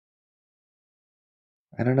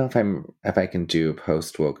 I don't know if I can do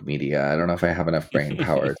post woke media. I don't know if I have enough brain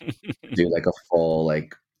power to do like a full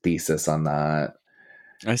like thesis on that.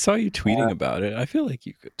 I saw you tweeting Uh, about it. I feel like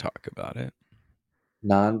you could talk about it.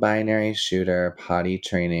 Non-binary shooter, potty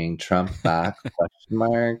training, Trump back? Question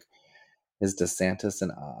mark. Is DeSantis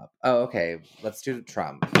an op? Oh, okay. Let's do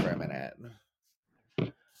Trump for a minute.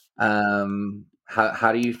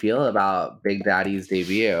 How do you feel about Big Daddy's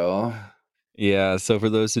debut? Yeah, so for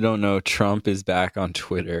those who don't know, Trump is back on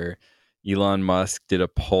Twitter. Elon Musk did a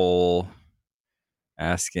poll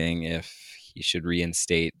asking if he should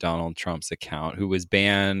reinstate Donald Trump's account, who was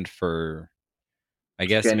banned for, I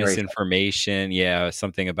guess, January 6th. misinformation. Yeah,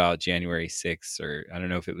 something about January 6th, or I don't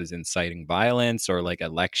know if it was inciting violence or like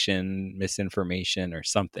election misinformation or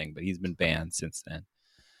something, but he's been banned since then.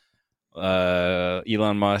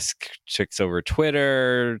 Elon Musk checks over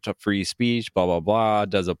Twitter to free speech, blah, blah, blah,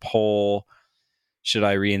 does a poll. Should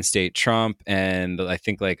I reinstate Trump? And I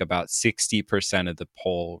think like about 60% of the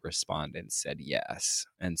poll respondents said yes.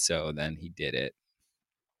 And so then he did it.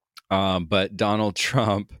 But Donald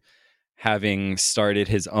Trump, having started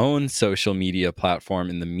his own social media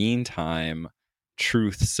platform in the meantime,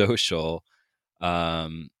 Truth Social,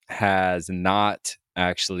 has not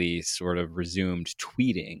actually sort of resumed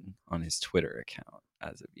tweeting on his Twitter account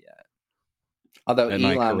as of yet. Although Am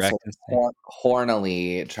I Elon's correct sort in of saying?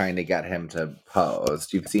 hornily trying to get him to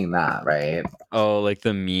post. You've seen that, right? Oh, like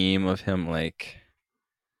the meme of him, like,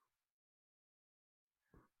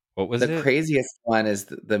 what was The it? craziest one is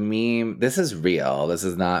the meme. This is real. This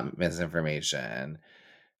is not misinformation.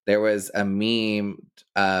 There was a meme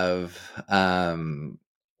of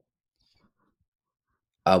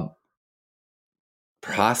a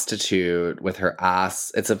prostitute with her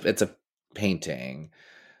ass. It's a painting.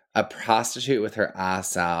 A prostitute with her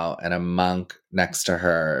ass out and a monk next to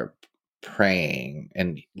her praying,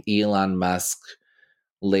 and Elon Musk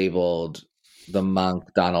labeled the monk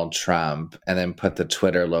Donald Trump and then put the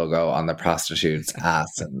Twitter logo on the prostitute's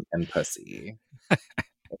ass and pussy.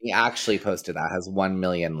 He actually posted that, has 1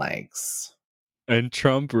 million likes. And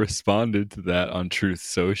Trump responded to that on Truth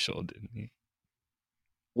Social, didn't he?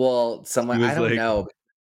 Well, He someone, I was don't like, know.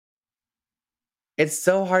 It's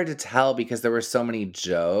so hard to tell because there were so many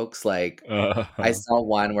jokes. Like, I uh, saw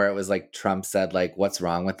one where it was like Trump said, like, "What's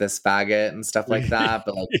wrong with this faggot?" and stuff like that.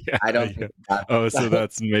 But like, yeah, I don't yeah. think that. Oh, so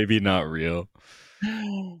that's maybe not real.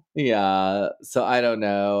 Yeah. So I don't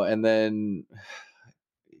know. And then,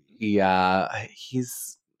 yeah,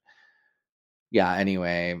 yeah.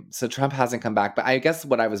 Anyway, so Trump hasn't come back. But I guess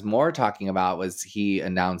what I was more talking about was he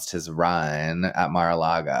announced his run at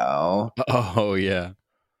Mar-a-Lago, Oh, yeah.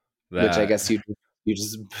 which I That. guess you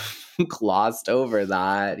just glossed over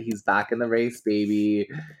that. He's back in the race, baby.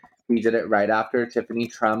 He did it right after Tiffany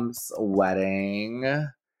Trump's wedding.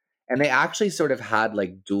 And they actually sort of had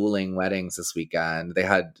like dueling weddings this weekend. They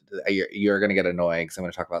had, you're going to get annoyed because I'm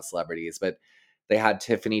going to talk about celebrities, but they had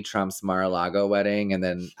Tiffany Trump's Mar-a-Lago wedding, and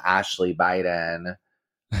then Ashley Biden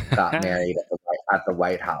got married at the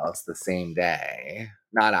White House the same day.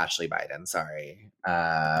 Not Ashley Biden, sorry.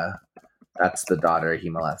 That's the daughter he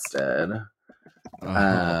molested. Oh,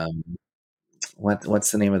 Um,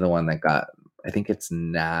 what's the name of the one that got? I think it's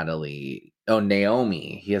Natalie. Oh,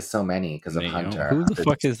 Naomi. He has so many because of Naomi. Hunter. Who the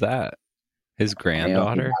fuck is that? His Naomi,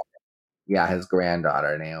 granddaughter? yeah, his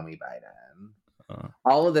granddaughter, Naomi Biden. Uh,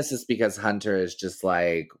 All of this is because Hunter is just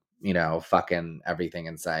like, fucking everything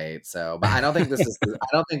in sight. So, but I don't think this is.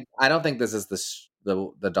 I don't think this is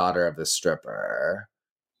the daughter of the stripper.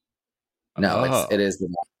 No, oh. it is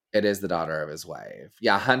the daughter of his wife.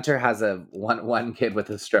 Yeah, Hunter has a one kid with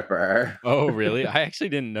a stripper. Oh, really? I actually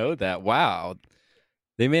didn't know that. Wow.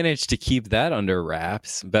 They managed to keep that under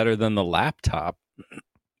wraps better than the laptop.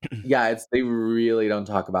 Yeah, they really don't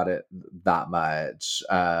talk about it that much.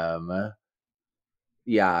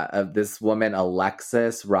 Yeah, this woman,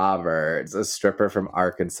 Alexis Roberts, a stripper from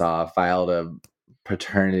Arkansas, filed a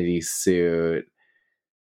paternity suit,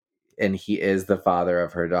 and he is the father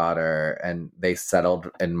of her daughter, and they settled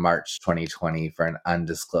in March 2020 for an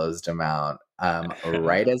undisclosed amount,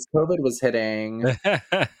 right as COVID was hitting.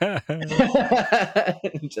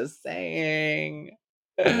 Just saying.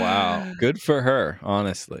 Wow. Good for her,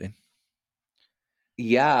 honestly.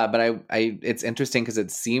 Yeah, but it's interesting because it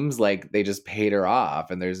seems like they just paid her off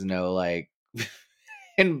and there's no like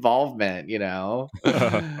involvement, What?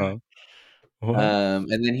 And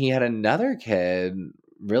then he had another kid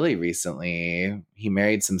really recently. He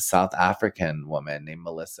married some South African woman named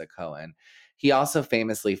Melissa Cohen. He also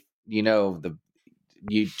famously, you know that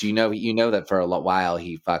for a while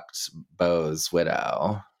he fucked Bo's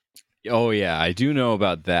widow. Oh yeah, I do know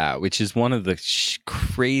about that, which is one of the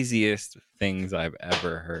craziest things I've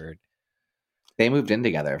ever heard. They moved in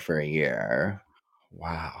together for a year.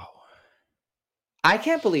 Wow. I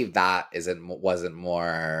can't believe that wasn't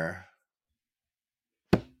more.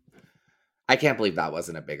 I can't believe that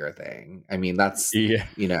wasn't a bigger thing. I mean, that's, Yeah.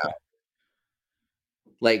 you know,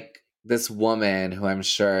 like this woman who I'm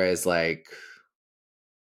sure is like,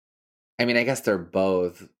 I mean, I guess they're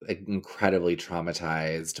both incredibly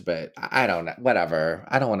traumatized, but I don't know. Whatever.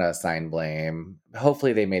 I don't want to assign blame.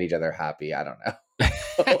 Hopefully they made each other happy. I don't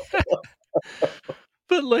know.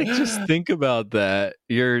 But like, just think about that.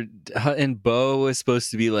 And Bo was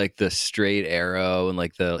supposed to be like the straight arrow, and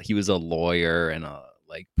like he was a lawyer and a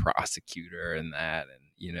like prosecutor and that,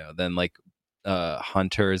 and then like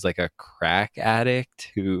Hunter is like a crack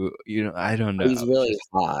addict who I don't know. He's It's really just,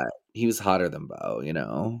 hot. He was hotter than Bo, you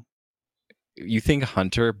know? you think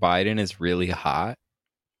Hunter Biden is really hot?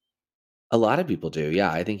 A lot of people do.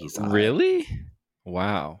 Yeah, I think he's hot. Really?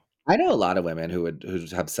 Wow. I know a lot of women who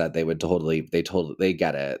have said they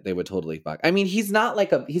get it. They would totally fuck. I mean, he's not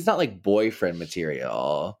like boyfriend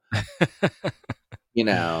material, you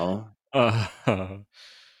know. uh,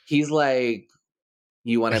 He's like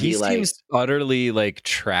you want to he be like, seems utterly like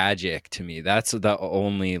tragic to me. That's the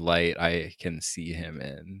only light I can see him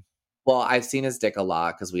in. well, I've seen his dick a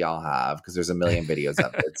lot because we all have because there's a million videos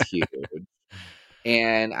of it. It's huge.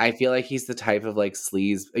 And I feel like he's the type of like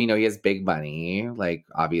sleaze, you know, he has big money, like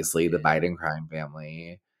obviously the Biden crime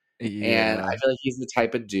family. And I Yeah. feel like he's the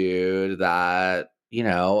type of dude that, you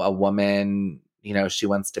know, a woman, you know, she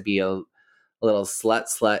wants to be a little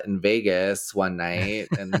slut in Vegas one night.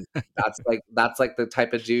 And that's like the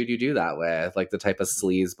type of dude you do that with, like the type of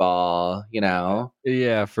sleaze ball, you know.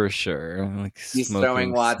 Yeah, for sure. Like He's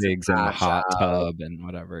throwing smoking wads of cigs in the cash hot out. tub and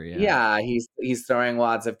whatever. Yeah. Yeah, he's throwing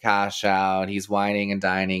wads of cash out. He's whining and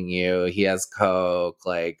dining you. He has coke.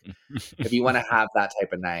 Like, if you want to have that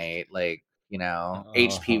type of night, like, you know, Uh-huh.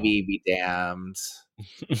 HPV be damned.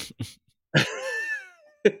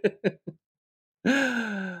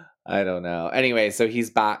 I don't know. Anyway, so he's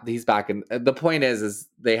back. He's back, and the point is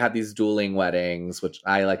they had these dueling weddings, which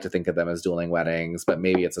I like to think of them as dueling weddings, but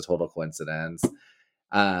maybe it's a total coincidence.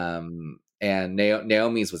 And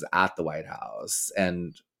Naomi's was at the White House,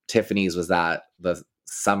 and Tiffany's was at the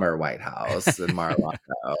summer White House in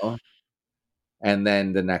Mar-a-Lago. And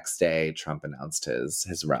then the next day, Trump announced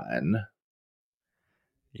his run.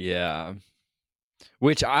 Yeah.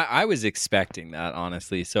 Which I was expecting that,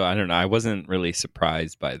 honestly. So I don't know. I wasn't really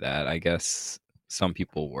surprised by that. I guess some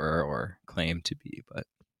people were or claimed to be, but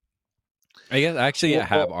I guess actually I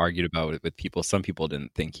have Well, argued about it with people. Some people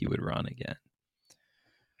didn't think he would run again.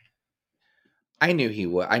 I knew he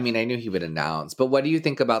would. I mean, I knew he would announce. But what do you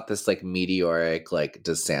think about this like meteoric like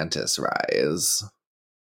DeSantis rise?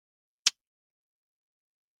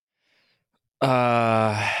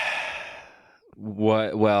 Uh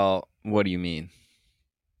what do you mean?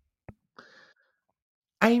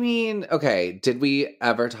 I mean, okay, did we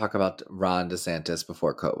ever talk about Ron DeSantis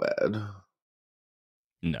before COVID?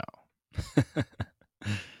 No.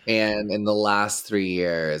 And in the last 3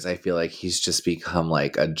 years, I feel like he's just become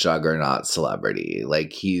like a juggernaut celebrity.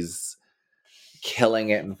 Like he's killing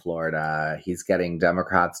it in Florida. He's getting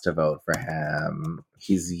Democrats to vote for him.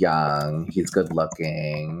 He's young. He's good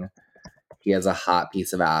looking. He has a hot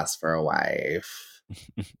piece of ass for a wife.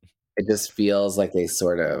 It just feels like they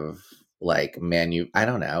sort of like I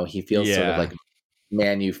don't know. He feels sort of Yeah. like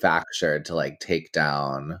manufactured to like take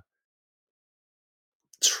down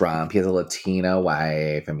Trump. He has a Latina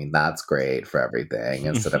wife. I mean, that's great for everything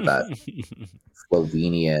instead of that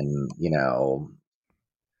Slovenian, you know,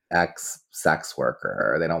 ex sex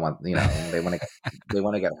worker. They don't want, you know, they want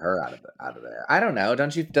to get her out of there. I don't know.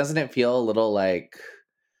 Don't you? Doesn't it feel a little like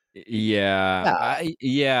Yeah,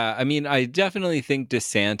 yeah? I mean, I definitely think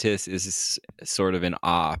DeSantis is sort of an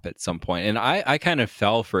op at some point, and I kind of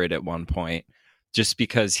fell for it at one point, just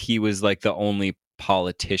because he was like the only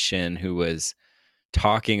politician who was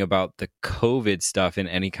talking about the COVID stuff in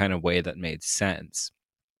any kind of way that made sense.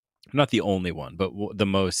 Not the only one, but the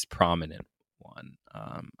most prominent one,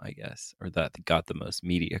 I guess, or that got the most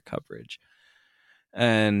media coverage,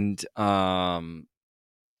 and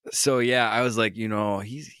so yeah, I was like,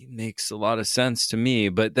 he makes a lot of sense to me.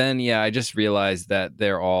 But then yeah, I just realized that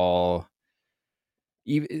they're all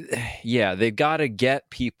yeah, they've got to get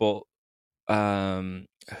people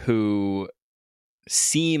who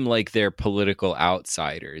seem like they're political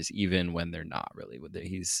outsiders even when they're not really.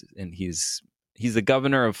 He's the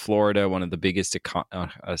governor of Florida, one of the biggest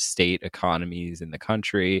state economies in the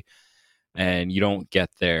country, and you don't get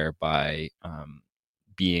there by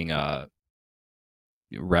being a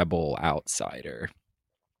rebel outsider.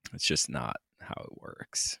 It's just not how it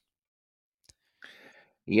works.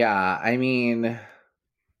 Yeah, I mean,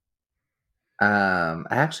 I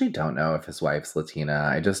actually don't know if his wife's Latina.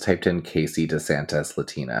 I just typed in Casey DeSantis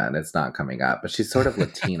Latina and it's not coming up, but she's sort of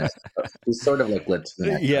Latina. She's sort of like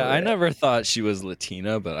Latina Yeah, I coded. never thought she was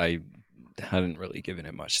Latina, but I hadn't really given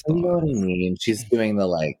it much You know thought. what I mean? She's doing the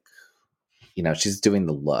like, she's doing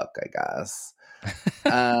the look, I guess.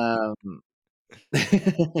 Um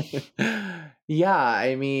Yeah,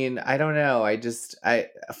 I mean, I don't know. I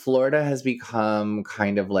Florida has become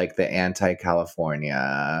kind of like the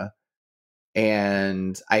anti-California.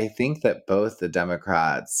 And I think that both the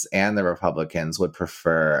Democrats and the Republicans would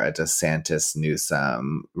prefer a DeSantis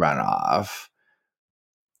Newsom runoff.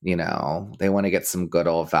 They want to get some good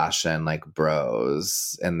old fashioned like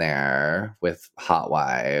bros in there with hot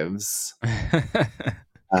wives.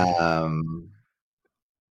 Um,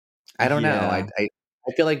 I don't know. Yeah.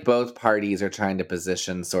 I feel like both parties are trying to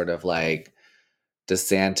position sort of like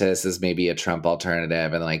DeSantis as maybe a Trump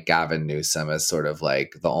alternative and like Gavin Newsom as sort of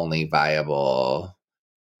like the only viable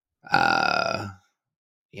uh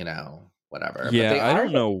whatever. But Yeah, they I are,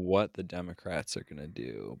 don't know what the Democrats are gonna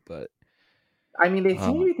do, but I mean, they seem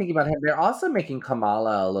to um, be thinking about him. They're also making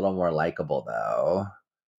Kamala a little more likable though.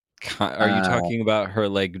 are you Uh, talking about her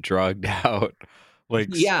like drugged out like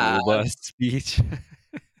yeah, school bus speech?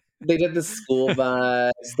 they did the school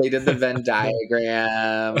bus, they did the Venn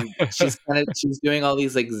diagram. She's doing all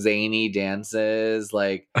these like zany dances.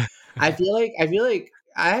 Like I feel like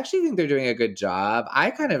I actually think they're doing a good job.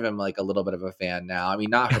 I kind of am like a little bit of a fan now. I mean,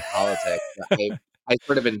 not her politics, but I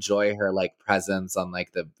sort of enjoy her like presence on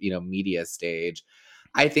like the, media stage.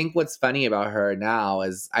 I think what's funny about her now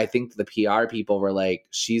is I think the PR people were like,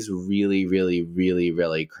 she's really, really, really,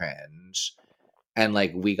 really cringe. And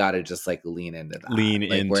like we gotta just like lean into that. Lean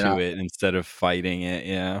Like we're into not it instead of fighting it.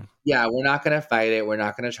 Yeah. Yeah, we're not gonna fight it. We're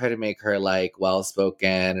not gonna try to make her like well spoken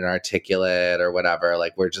and articulate or whatever.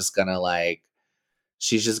 Like we're just gonna like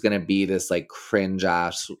she's just gonna be this like cringe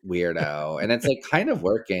ass weirdo. And it's like kind of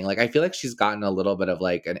working. Like I feel like she's gotten a little bit of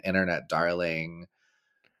like an internet darling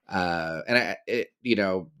and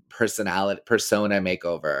personality persona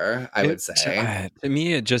makeover, I would say. To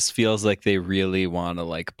me, it just feels like they really want to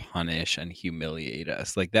like punish and humiliate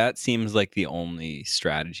us. Like that seems like the only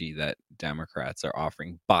strategy that Democrats are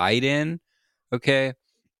offering. Biden, okay,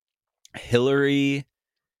 Hillary,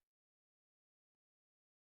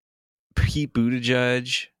 Pete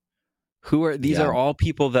Buttigieg. Who are these? Yeah. Are all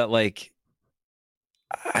people that like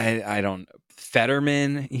I don't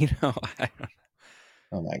Fetterman, I don't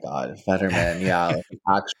Oh my God. Fetterman, yeah, like an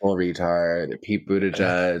actual retard. Pete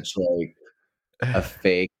Buttigieg, like a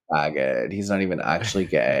fake faggot. He's not even actually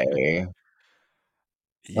gay.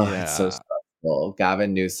 Oh, it's so Yeah. stressful.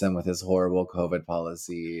 Gavin Newsom with his horrible COVID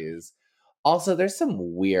policies. Also, there's some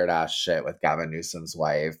weird ass shit with Gavin Newsom's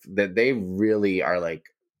wife that they really are like.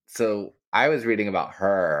 So I was reading about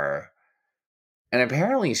her, and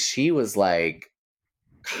apparently she was like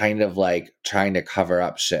kind of like trying to cover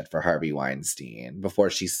up shit for Harvey Weinstein before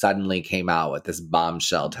she suddenly came out with this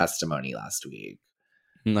bombshell testimony last week.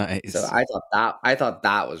 So Nice. I thought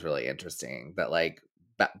that was really interesting that like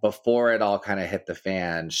before it all kind of hit the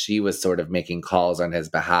fan, she was sort of making calls on his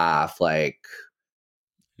behalf like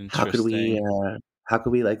how could we Interesting. how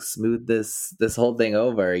could we like smooth this whole thing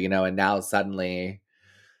over, and now suddenly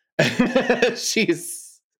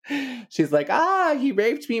she's she's like, he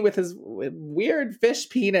raped me with his weird fish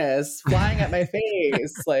penis flying at my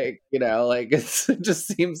face. Like, like it just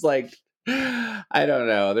seems like I don't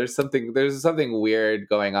know. There's something weird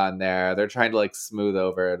going on there. They're trying to like smooth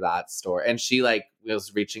over that story. And she like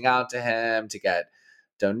was reaching out to him to get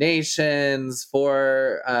donations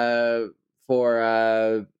for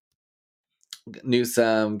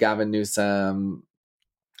Gavin Newsom.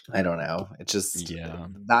 I don't know. It's just Yeah.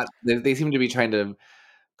 that they seem to be trying to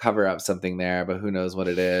cover up something there, but who knows what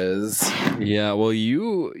it is. Yeah, well,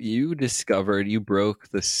 you broke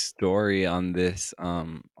the story on this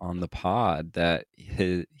on the pod that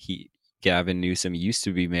he Gavin Newsom used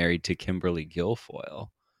to be married to Kimberly Guilfoyle.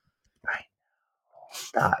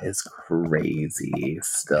 That is crazy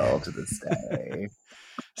still to this day. They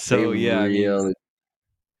So yeah, I mean, really,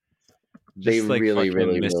 they just like really, fucking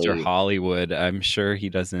really, Mr. really, Hollywood, I'm sure he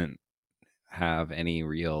doesn't have any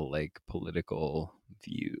real like political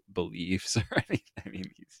beliefs or anything. I mean,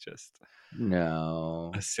 he's just a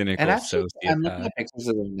no. And cynical actually, I'm looking sociopath. at pictures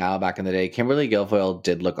of them now. Back in the day, Kimberly Guilfoyle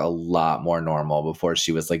did look a lot more normal before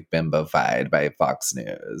she was like bimbofied by Fox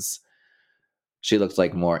News. She looked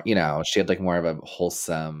like more, she had like more of a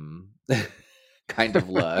wholesome kind of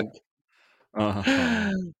look.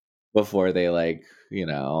 Uh-huh. before they like,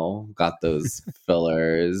 got those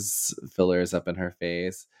fillers up in her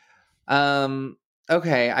face. Um,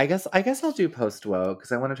 okay, I guess I'll do post woke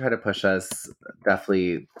because I want to try to push us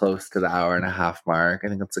definitely close to the hour and a half mark. I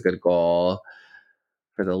think that's a good goal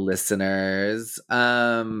for the listeners.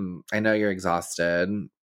 I know you're exhausted.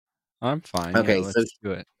 I'm fine. Yeah, Okay, so let's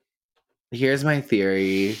do it. here's my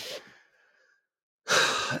theory.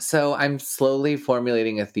 So I'm slowly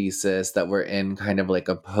formulating a thesis that we're in kind of like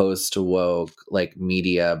a post woke like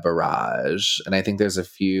media barrage. And I think there's a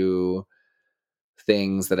few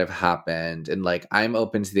things that have happened, and like I'm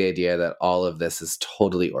open to the idea that all of this is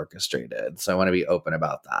totally orchestrated, so I want to be open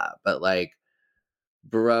about that. But like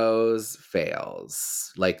Bros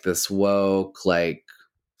fails, like this woke like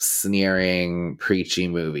sneering preachy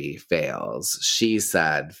movie fails, She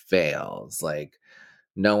Said fails, like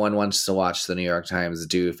no one wants to watch the New York Times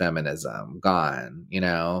do feminism, gone,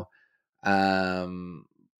 um,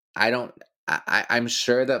 I don't. I'm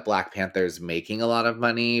sure that Black Panther is making a lot of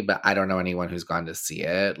money, but I don't know anyone who's gone to see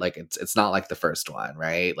it. Like it's not like the first one,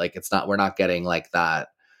 right? Like it's not. We're not getting like that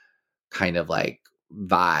kind of like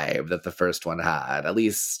vibe that the first one had. At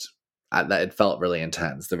least that it felt really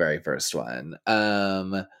intense. The very first one.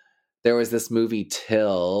 There was this movie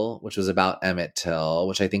Till, which was about Emmett Till,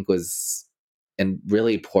 which I think was in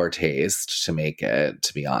really poor taste to make it.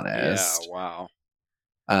 To be Yeah, honest. wow.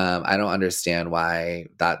 I don't understand why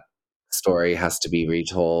that story has to be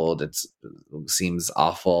retold. It seems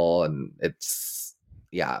awful, and it's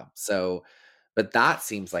yeah. So, but that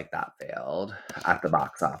seems like that failed at the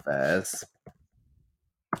box office.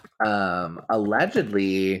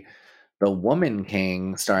 Allegedly, The Woman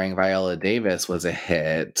King, starring Viola Davis, was a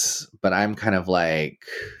hit, but I'm kind of like,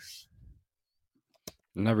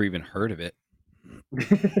 Never even heard of it.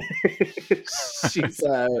 she's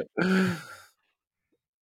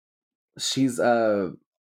she's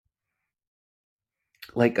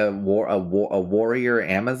like a warrior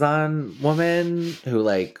Amazon woman who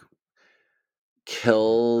like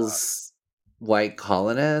kills white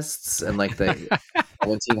colonists in like the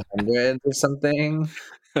 1700s or something.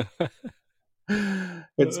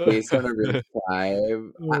 It's based on a real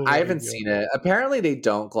crime. I Oh my haven't god. seen it. Apparently they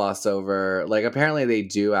don't gloss over, like apparently they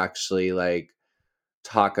do actually like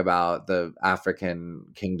talk about the African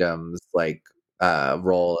kingdoms like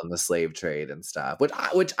role in the slave trade and stuff.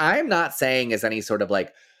 Which I'm not saying is any sort of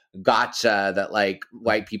like gotcha that like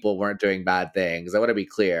white people weren't doing bad things. I want to be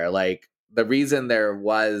clear. Like the reason there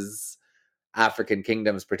was African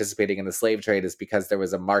kingdoms participating in the slave trade is because there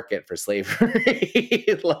was a market for slavery.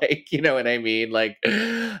 Like, you know what I mean? Like,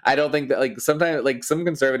 I don't think that, like, sometimes, like, some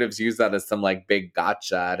conservatives use that as some, like, big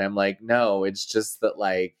gotcha. And I'm like, no, it's just that,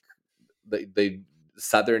 like, the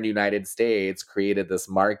southern United States created this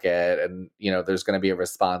market, and, there's going to be a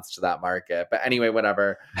response to that market. But anyway,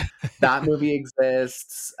 whatever. That movie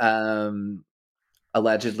exists.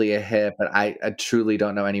 Allegedly a hit, but I truly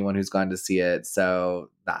don't know anyone who's gone to see it. So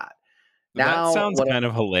that. That Now, sounds kind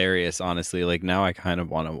of hilarious, honestly. Like now I kind of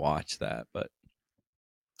want to watch that, but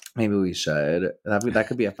maybe we should. That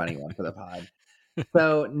could be a funny one for the pod.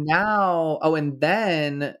 So now, and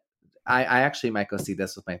then I actually might go see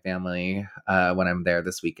this with my family when I'm there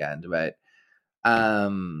this weekend. But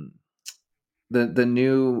um, the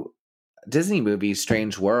new Disney movie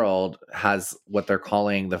Strange World has what they're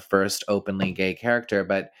calling the first openly gay character,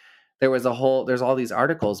 but there's all these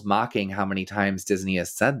articles mocking how many times Disney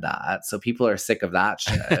has said that. So people are sick of that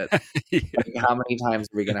shit. yeah. Like, how many times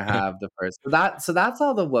are we going to have the first? So that's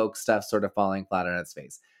all the woke stuff sort of falling flat on its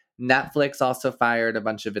face. Netflix also fired a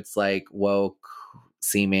bunch of its like woke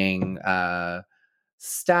seeming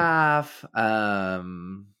staff.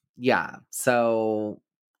 Yeah, so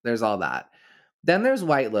there's all that. Then there's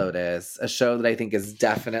White Lotus, a show that I think is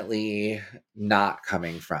definitely not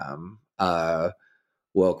coming from a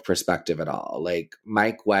woke perspective at all. Like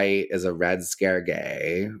Mike White is a Red Scare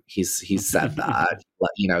gay. He's said that.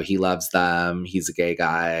 He loves them. He's a gay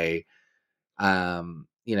guy.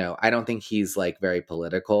 I don't think he's like very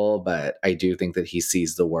political, but I do think that he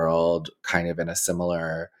sees the world kind of in a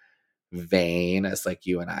similar vein as like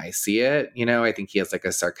you and I see it. I think he has like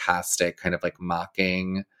a sarcastic kind of like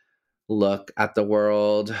mocking look at the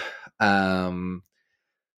world. Um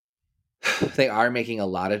they are making a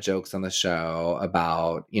lot of jokes on the show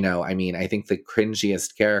about, I think the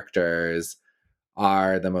cringiest characters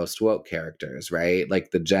are the most woke characters, right?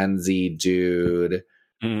 Like the Gen Z dude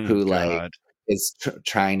who like God. is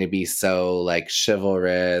trying to be so like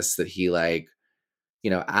chivalrous that he like,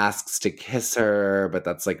 asks to kiss her, but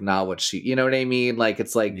that's like not what you know what I mean? Like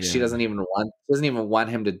it's like she Yeah. doesn't even want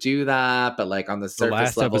him to do that, but like on the The surface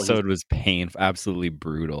last level he's episode was painful, absolutely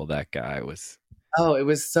brutal. That guy was. Oh, it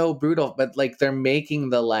was so brutal. But like they're making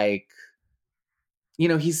the like,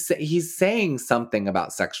 he's saying something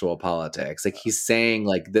about sexual politics. Like he's saying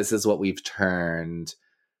like this is what we've turned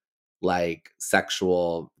like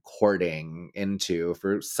sexual courting into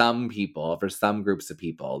for some people, for some groups of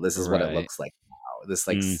people. This is what it Right. looks like now. This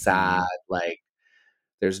like sad, Mhm. like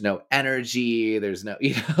there's no energy, there's no,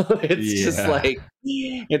 it's just Yeah. like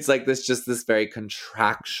it's like this very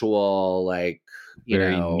contractual, like,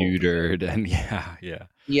 Very neutered and yeah.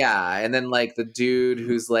 yeah. And then like the dude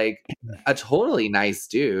who's like a totally nice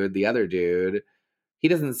dude, the other dude, he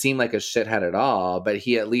doesn't seem like a shithead at all, but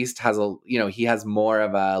he at least has he has more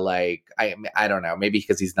of a like, I don't know, maybe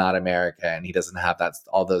because he's not American, he doesn't have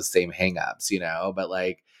all those same hangups, but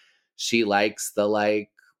like she likes the like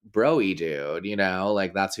broy dude,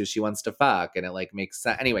 like that's who she wants to fuck, and it like makes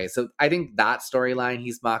sense. Anyway, so I think that storyline,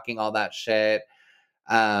 he's mocking all that shit.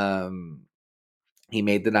 Um, he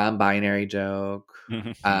made the non-binary joke.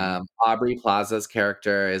 Mhm. Aubrey Plaza's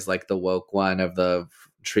character is like the woke one of the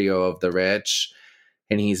trio of the rich,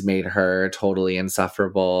 and he's made her totally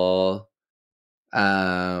insufferable.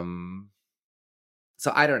 Um,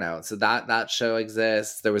 so I don't know. So that show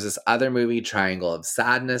exists. There was this other movie, Triangle of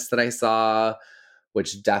Sadness, that I saw,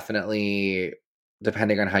 which definitely,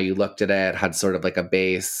 depending on how you looked at it, had sort of like a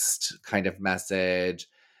based kind of message.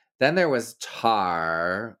 Then there was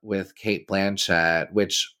Tar with Kate Blanchett,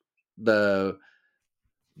 which the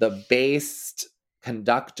the based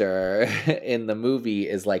conductor in the movie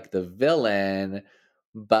is like the villain,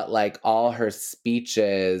 but like all her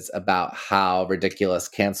speeches about how ridiculous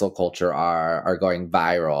cancel culture are going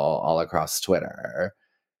viral all across Twitter.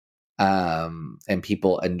 And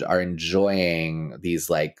people are enjoying these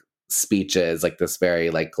like speeches, like this very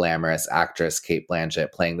like glamorous actress Kate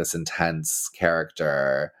Blanchett playing this intense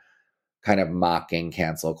character, kind of mocking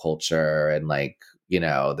cancel culture and like,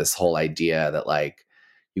 this whole idea that like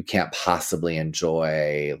you can't possibly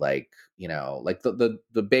enjoy like, like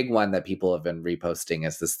the big one that people have been reposting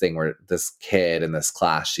is this thing where this kid in this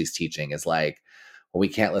class she's teaching is like, well, we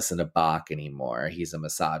can't listen to Bach anymore. He's a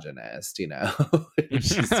misogynist, And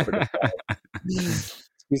she's sort of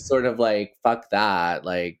he's sort of like, fuck that,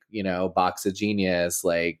 like, Bach's a genius,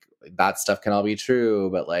 like that stuff can all be true,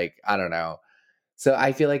 but like, I don't know. So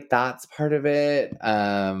I feel like that's part of it.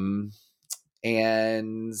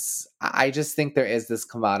 And I just think there is this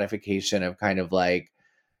commodification of kind of like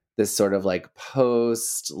this sort of like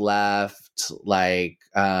post left, like,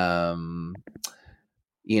 kind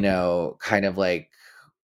of like,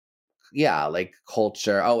 yeah, like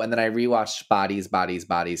culture. Oh, and then I rewatched Bodies, Bodies,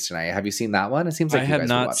 Bodies tonight. Have you seen that one? It seems I like you have guys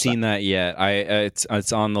would not watch that. seen that yet.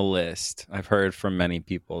 It's on the list. I've heard from many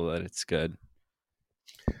people that it's good.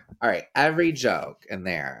 All right, every joke in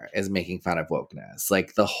there is making fun of wokeness.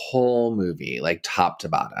 Like the whole movie, like top to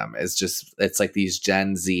bottom, is just it's like these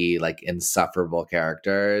Gen Z like insufferable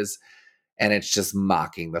characters, and it's just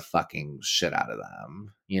mocking the fucking shit out of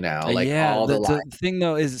them. Like Yeah, all the the thing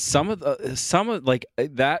though is some of like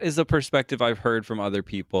that is a perspective I've heard from other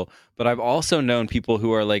people, but I've also known people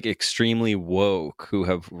who are like extremely woke who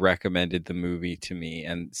have recommended the movie to me,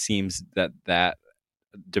 and seems that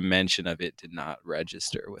dimension of it did not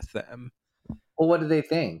register with them. Well, what did they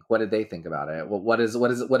think? What did they think about it? What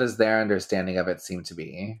is their understanding of it seem to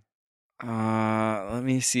be? Let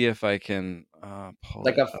me see if I can pull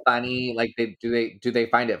Like it a up. funny, like do they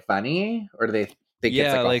find it funny, or do they think it's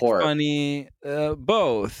Yeah, like a like horror? funny,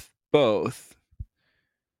 both.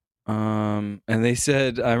 And they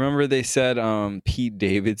said, I remember they said, Pete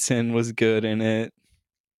Davidson was good in it.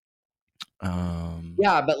 Um,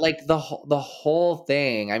 Yeah, but like the whole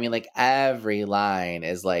thing, I mean, like every line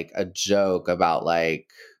is like a joke about like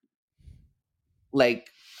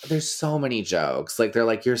there's so many jokes. Like they're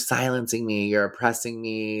like, you're silencing me, you're oppressing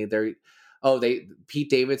me. They Pete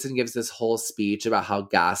Davidson gives this whole speech about how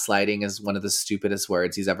gaslighting is one of the stupidest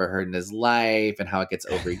words he's ever heard in his life and how it gets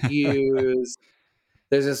overused.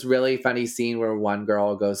 There's this really funny scene where one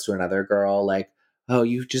girl goes to another girl like, "Oh,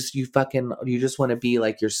 you just want to be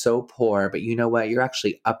like, you're so poor, but you know what? You're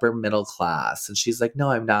actually upper middle class." And she's like, "No,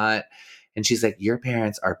 I'm not." And she's like, "Your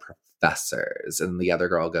parents are professors." And the other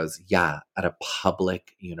girl goes, "Yeah, at a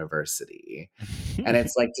public university." And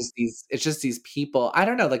it's like it's just these people. I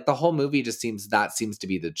don't know, like the whole movie just seems to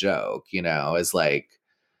be the joke, is like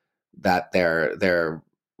that they're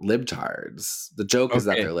libtards. The joke is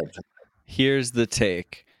that they're okay, libtards. here's the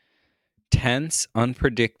take. Tense,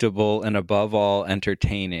 unpredictable, and above all,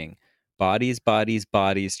 entertaining. Bodies, Bodies,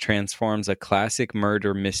 Bodies transforms a classic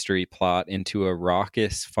murder mystery plot into a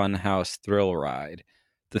raucous funhouse thrill ride.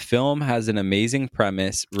 The film has an amazing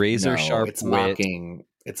premise, razor No, sharp it's wit, mocking.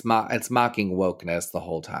 it's mocking wokeness the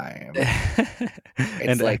whole time. It's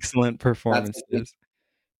And like excellent performances.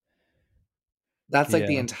 that's like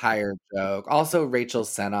the Yeah. entire joke. Also, Rachel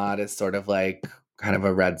Sennott is sort of like kind of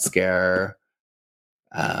a Red Scare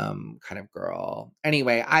kind of girl.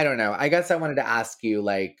 Anyway, I don't know. I guess I wanted to ask you,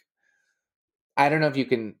 like, I don't know if you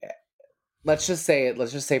can let's just say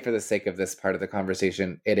for the sake of this part of the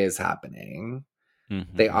conversation, it is happening.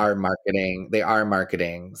 Mm-hmm. They are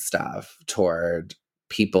marketing stuff toward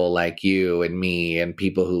people like you and me and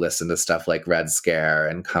people who listen to stuff like Red Scare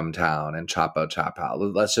and Come Town and Chapo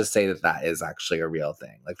Chapo. Let's just say that that is actually a real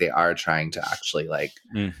thing. Like they are trying to actually like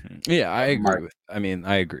Mm-hmm. Yeah, I agree market. with. I mean,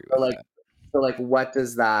 I agree So with like that. so like what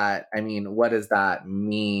does that I mean, what does that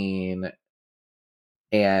mean?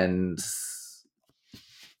 And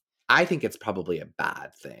I think it's probably a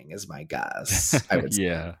bad thing is my guess. I would say.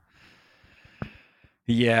 Yeah.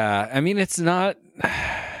 Yeah. I mean, it's not.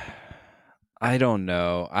 I don't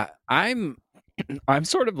know. I'm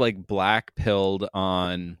sort of like black pilled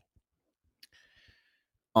on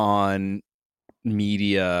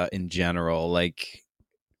media in general, like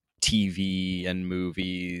TV and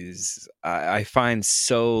movies. I find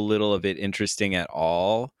so little of it interesting at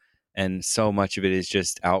all, and so much of it is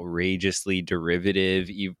just outrageously derivative,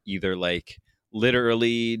 either like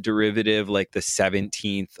literally derivative, like the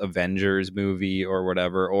 17th Avengers movie or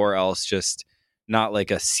whatever, or else just not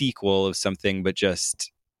like a sequel of something, but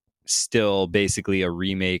just still basically a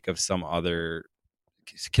remake of some other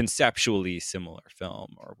conceptually similar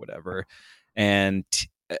film or whatever. And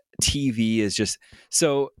TV is just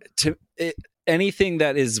so to it, anything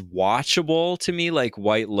that is watchable to me, like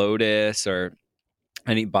White Lotus or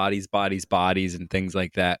any bodies and things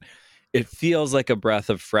like that, it feels like a breath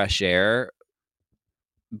of fresh air.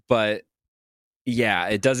 But yeah,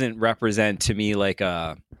 it doesn't represent to me like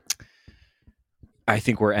a I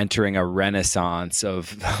think we're entering a renaissance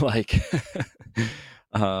of like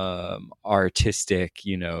artistic,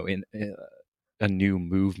 in a new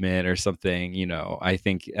movement or something. I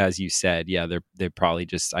think, as you said, yeah, they're probably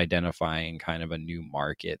just identifying kind of a new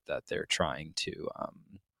market that they're trying to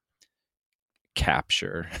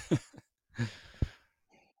capture.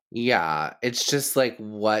 Yeah, it's just like,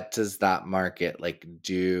 what does that market like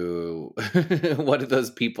do? What do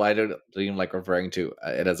those people? I don't even like referring to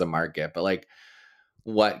it as a market, but like,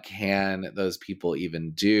 what can those people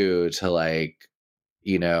even do to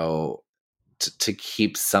you know, to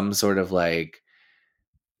keep some sort of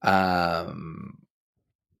um,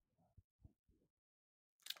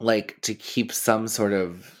 to keep some sort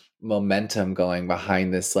of momentum going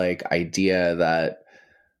behind this like idea that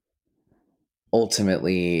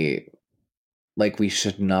ultimately, like, we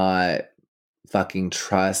should not fucking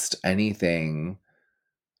trust anything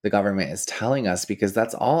the government is telling us because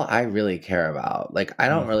that's all I really care about. Like, I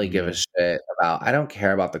don't really give a Hmm. shit about I don't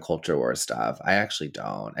care about the culture war stuff. I actually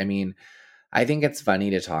don't. I mean, I think it's funny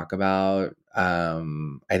to talk about.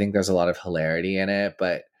 I think there's a lot of hilarity in it,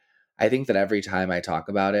 but I think that every time I talk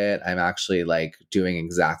about it, I'm actually like doing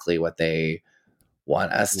exactly what they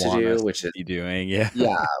want us to Want do, us which to is be doing, yeah.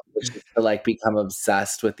 yeah, which is to like become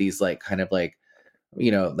obsessed with these like kind of like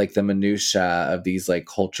like the minutia of these like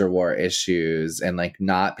culture war issues and like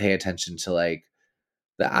not pay attention to like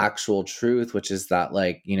the actual truth, which is that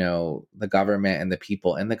like, the government and the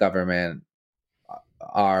people in the government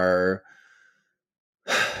are,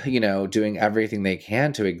 doing everything they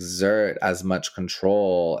can to exert as much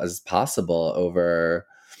control as possible over,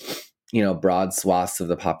 broad swaths of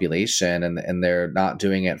the population. And they're not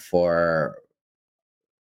doing it for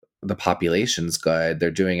the population's good.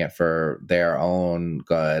 They're doing it for their own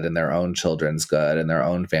good and their own children's good and their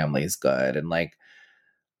own family's good. And like,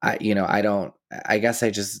 I don't, I guess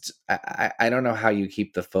I don't know how you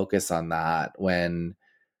keep the focus on that when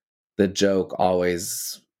the joke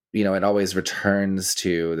always, it always returns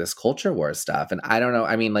to this culture war stuff. And I don't know.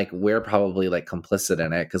 I mean, like, we're probably like complicit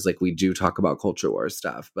in it because like we do talk about culture war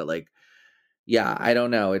stuff, but like, yeah, I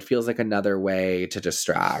don't know. It feels like another way to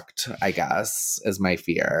distract, I guess, is my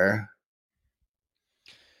fear.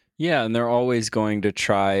 Yeah, and they're always going to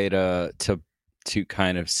try to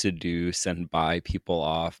kind of seduce and buy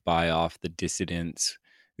off the dissidents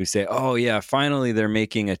who say, "Oh yeah, finally they're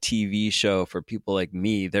making a TV show for people like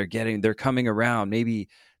me. They're coming around. Maybe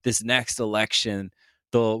this next election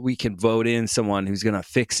we can vote in someone who's going to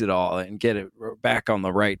fix it all and get it back on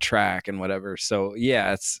the right track and whatever." So,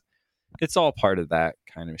 yeah, it's all part of that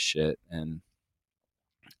kind of shit. And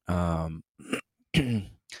um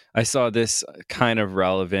I saw this kind of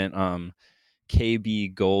relevant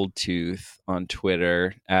KB Goldtooth on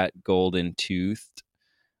Twitter at Golden Toothed,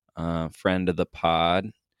 friend of the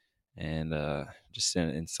pod, and just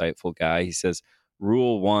an insightful guy. He says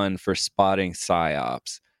Rule 1 for spotting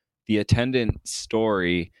psyops. The attendant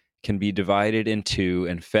story can be divided into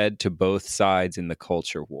and fed to both sides in the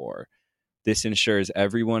culture war. This ensures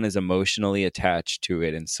everyone is emotionally attached to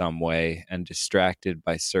it in some way and distracted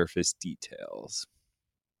by surface details.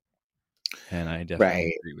 And I definitely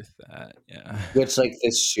Right. agree with that. Yeah. Which, like,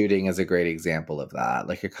 this shooting is a great example of that.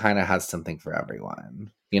 Like, it kind of has something for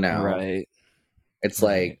everyone, you know? Right. It's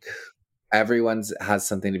Right. like everyone's has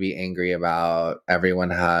something to be angry about. Everyone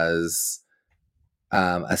has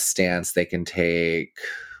a stance they can take.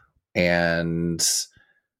 And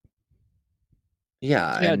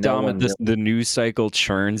yeah, Yeah, and no Dom, one really, the news cycle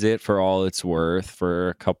churns it for all it's worth for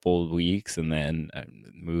a couple of weeks and then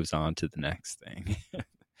moves on to the next thing.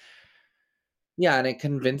 yeah, and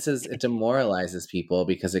it demoralizes people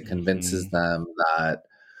because it convinces Mhm. them that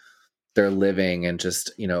they're living in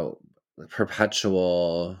just,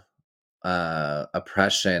 perpetual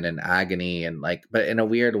oppression and agony, and like, but in a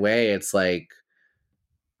weird way it's like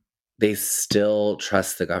they still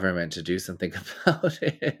trust the government to do something about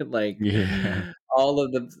it. Like, Yeah. all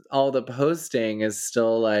the posting is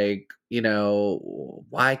still like,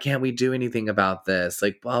 why can't we do anything about this,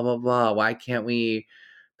 like, blah blah blah, why can't we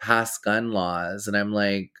pass gun laws? And I'm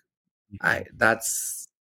like, I Mhm. that's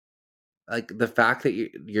like, the fact that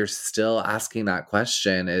you're still asking that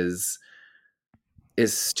question is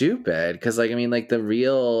stupid. Because, like, I mean, like, the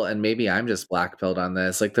real, and maybe I'm just black pilled on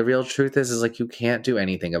this, like, the real truth is like, you can't do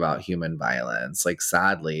anything about human violence, like,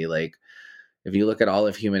 sadly. Like, if you look at all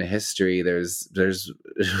of human history, there's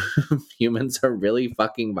humans are really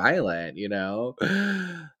fucking violent,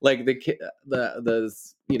 like,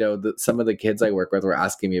 some of the kids I work with were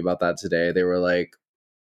asking me about that today. They were like,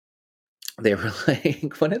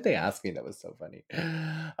 what did they ask me that was so funny?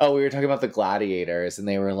 Oh, we were talking about the gladiators, and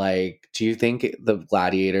they were like, do you think the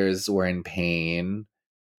gladiators were in pain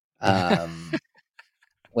um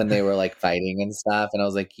when they were like fighting and stuff? And I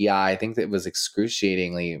was like, yeah, I think that it was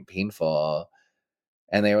excruciatingly painful.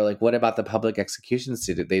 And they were like, what about the public executions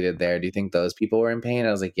they did there? Do you think those people were in pain? And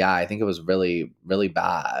I was like, yeah, I think it was really, really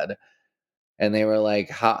bad. And they were like,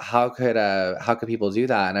 how could people do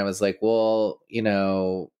that? And I was like, well,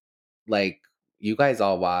 like, you guys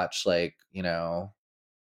all watch, like,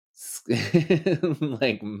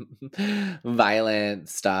 like, violent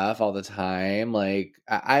stuff all the time. Like,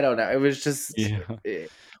 I don't know. It was just, Yeah.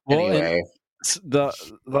 Well, and anyway. the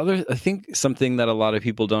other, I think something that a lot of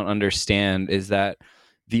people don't understand is that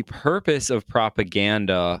the purpose of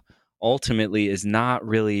propaganda ultimately is not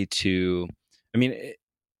really to, I mean,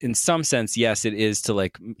 in some sense, yes, it is to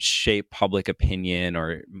like shape public opinion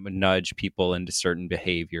or nudge people into certain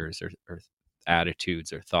behaviors or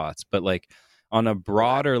attitudes or thoughts. But like on a Yeah.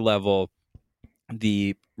 broader level,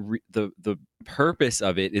 the purpose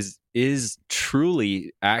of it is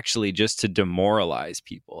truly actually just to demoralize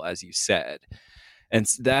people, as you said. And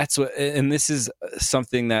that's what, and this is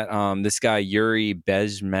something that this guy Yuri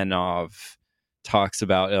Bezmenov talks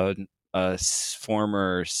about,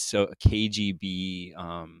 former KGB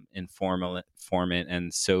informant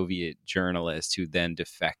and Soviet journalist who then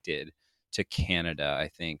defected to Canada, I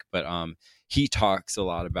think. But he talks a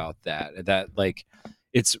lot about that like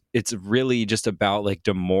it's really just about like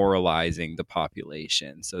demoralizing the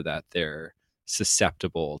population so that they're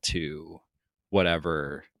susceptible to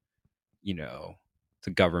whatever, you know,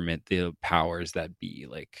 the government, the powers that be,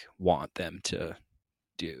 like want them to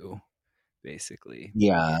do, basically.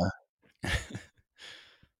 Yeah.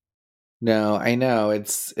 No, I know. I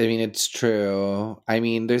mean, it's true. I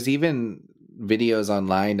mean, there's even videos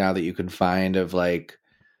online now that you can find of like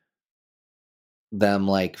them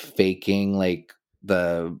like faking like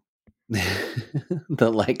the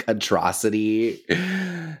the like atrocity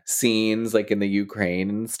scenes like in the Ukraine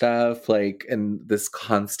and stuff, like, and this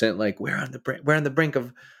constant like, we're on the brink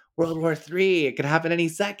of World War III, it could happen any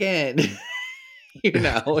second.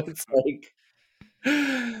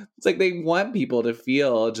 It's like they want people to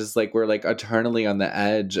feel just like we're like eternally on the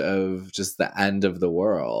edge of just the end of the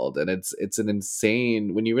world. And it's an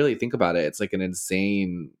insane, when you really think about it, it's like an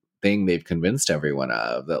insane thing they've convinced everyone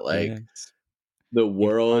of, that like Yes. the And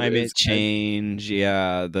world is climate change,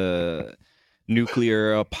 yeah, the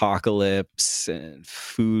nuclear apocalypse and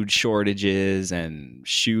food shortages and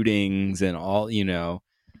shootings and all, you know.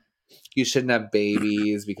 you shouldn't have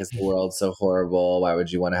babies because the world's so horrible. Why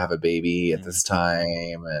would you want to have a baby at this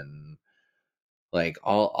time? And like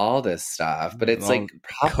all this stuff. But it's All like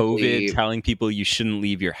COVID probably, telling people you shouldn't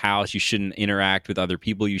leave your house, you shouldn't interact with other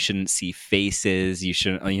people, you shouldn't see faces, you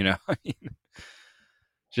shouldn't, you know,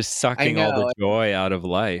 just I sucking all the know, joy out of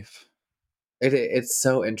life. it's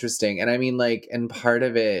so interesting. And I mean, like, and part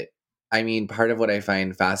of it, I mean, part of what I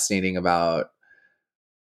find fascinating about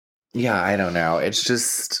Yeah, I don't know. It's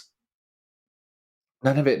just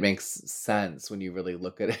none of it makes sense when you really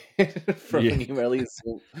look at it from Yeah.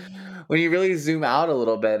 when you really zoom out a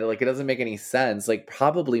little bit. Like, it doesn't make any sense. Like,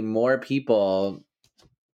 probably more people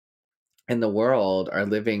in the world are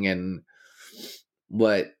living in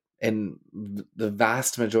what in the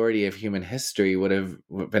vast majority of human history would have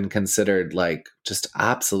been considered like just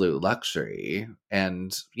absolute luxury.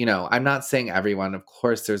 And I'm not saying everyone, of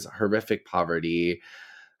course there's horrific poverty.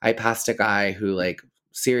 I passed a guy who like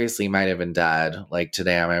seriously might have been dead like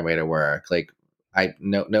today on my way to work. Like, I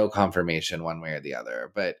no confirmation one way or the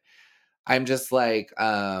other, but I'm just like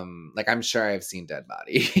I'm sure I've seen dead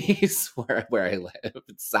bodies where I live.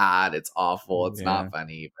 It's sad, it's awful, it's Yeah. not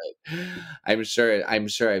funny, but I'm sure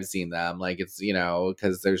I've seen them. Like, it's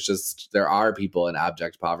because there are people in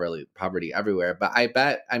abject poverty everywhere. But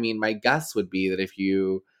I mean, my guess would be that if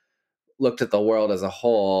you looked at the world as a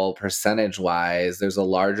whole, percentage wise, there's a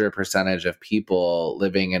larger percentage of people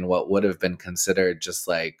living in what would have been considered just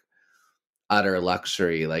like utter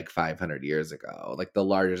luxury like 500 years ago, like the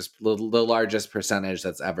largest percentage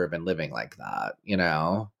that's ever been living like that.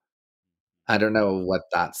 I don't know what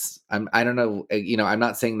I don't know, I'm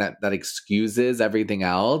not saying that excuses everything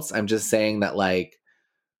else. I'm just saying that like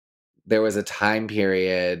there was a time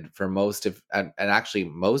period for most of and actually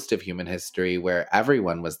most of human history where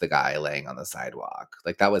everyone was the guy laying on the sidewalk.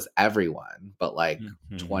 Like, that was everyone but like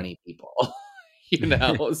Mhm. 20 people.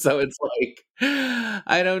 So it's like,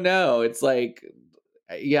 I don't know. It's like,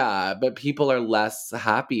 yeah, but people are less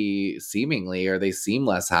happy seemingly, or they seem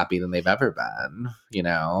less happy than they've ever been. I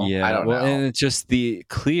Yeah, don't well, know. and it's just the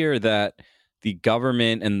clear that the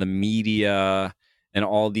government and the media and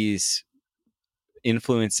all these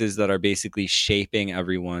influences that are basically shaping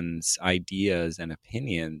everyone's ideas and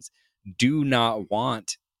opinions do not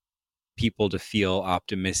want people to feel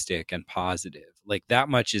optimistic and positive. Like, that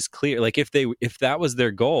much is clear. Like, if that was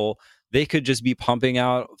their goal, they could just be pumping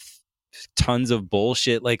out tons of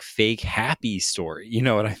bullshit, like fake happy story. You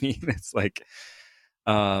know what I mean? It's like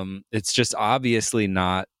it's just obviously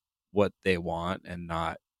not what they want, and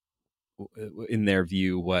not in their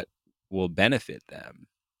view what will benefit them.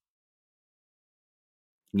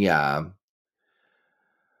 Yeah.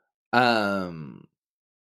 Um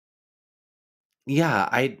yeah,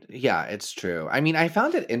 it's true. I mean, I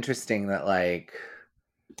found it interesting that like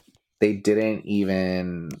they didn't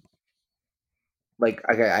even like,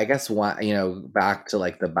 okay, I guess one, back to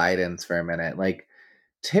like the Bidens for a minute. Like,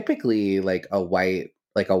 typically like a White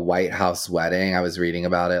House wedding, I was reading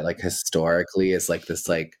about it, like historically is like this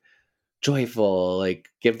like joyful, like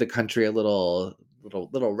give the country a little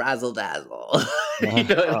razzle dazzle. You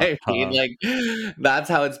know what I mean? Like, that's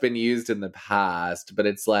how it's been used in the past, but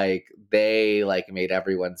it's like they like made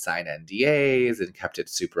everyone sign NDAs and kept it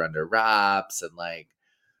super under wraps, and like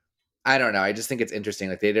I don't know. I just think it's interesting.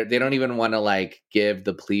 Like, they don't even want to like give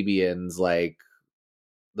the plebeians like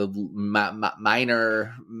the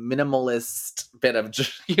minor minimalist bit of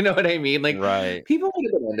you know what I mean? Like, Right. people would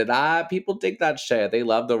have been into that. People dig that shit. They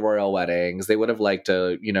love the royal weddings. They would have liked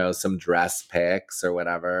to, some dress pics or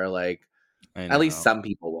whatever. Like, I at least know. some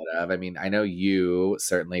people would have. I mean, I know you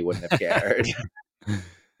certainly wouldn't have cared.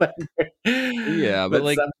 but Yeah, but but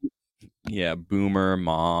like, some, yeah, boomer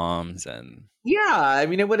moms and yeah, I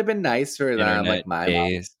mean, it would have been nice for them. internet Like, my mom.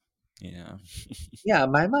 gays. Yeah. Yeah,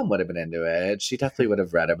 my mom would have been into it. She definitely would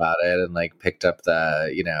have read about it and like picked up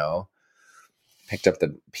the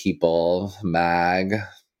People mag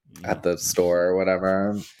Yeah. at the store or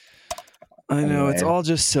whatever. I know, it's Anyway, all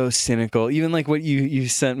just so cynical. Even like what you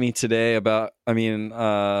sent me today about, I mean,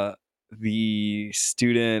 the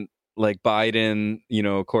student, like Biden,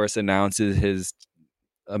 of course announces his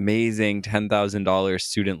amazing $10,000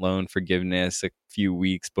 student loan forgiveness a few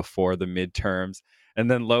weeks before the midterms. And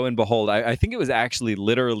then lo and behold, I think it was actually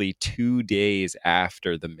literally 2 days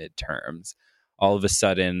after the midterms, all of a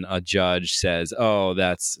sudden a judge says, "Oh,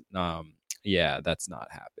 yeah, that's not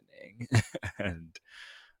happening." And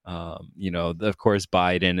of course,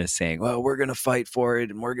 Biden is saying, "Well, we're going to fight for it,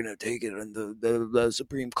 and we're going to take it in the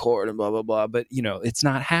Supreme Court, and blah blah blah." But it's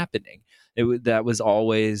not happening. That was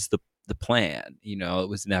always the plan. It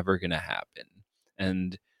was never going to happen,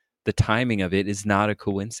 and the timing of it is not a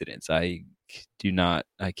coincidence. I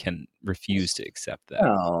can refuse to accept that.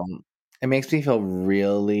 no, it makes me feel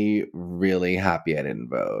really, really happy I didn't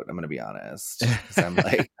vote. I'm gonna be honest, because I'm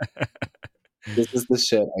like, this is the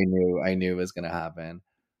shit I knew was gonna happen.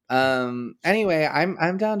 Anyway,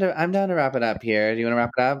 I'm down to wrap it up here. Do you want to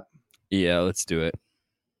wrap it up? Yeah, let's do it.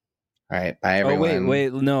 All right, bye Oh, everyone.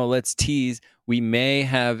 wait, no, let's tease. We may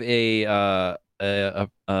have a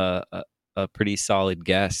pretty solid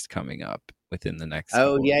guest coming up. within the next Oh,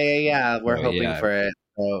 couple of yeah. We're So, hoping for it.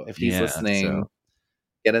 So if he's listening, so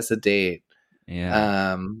get us a date.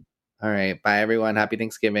 yeah. All right. Bye, everyone. Happy All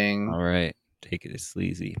Thanksgiving. right. Take it as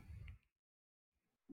sleazy.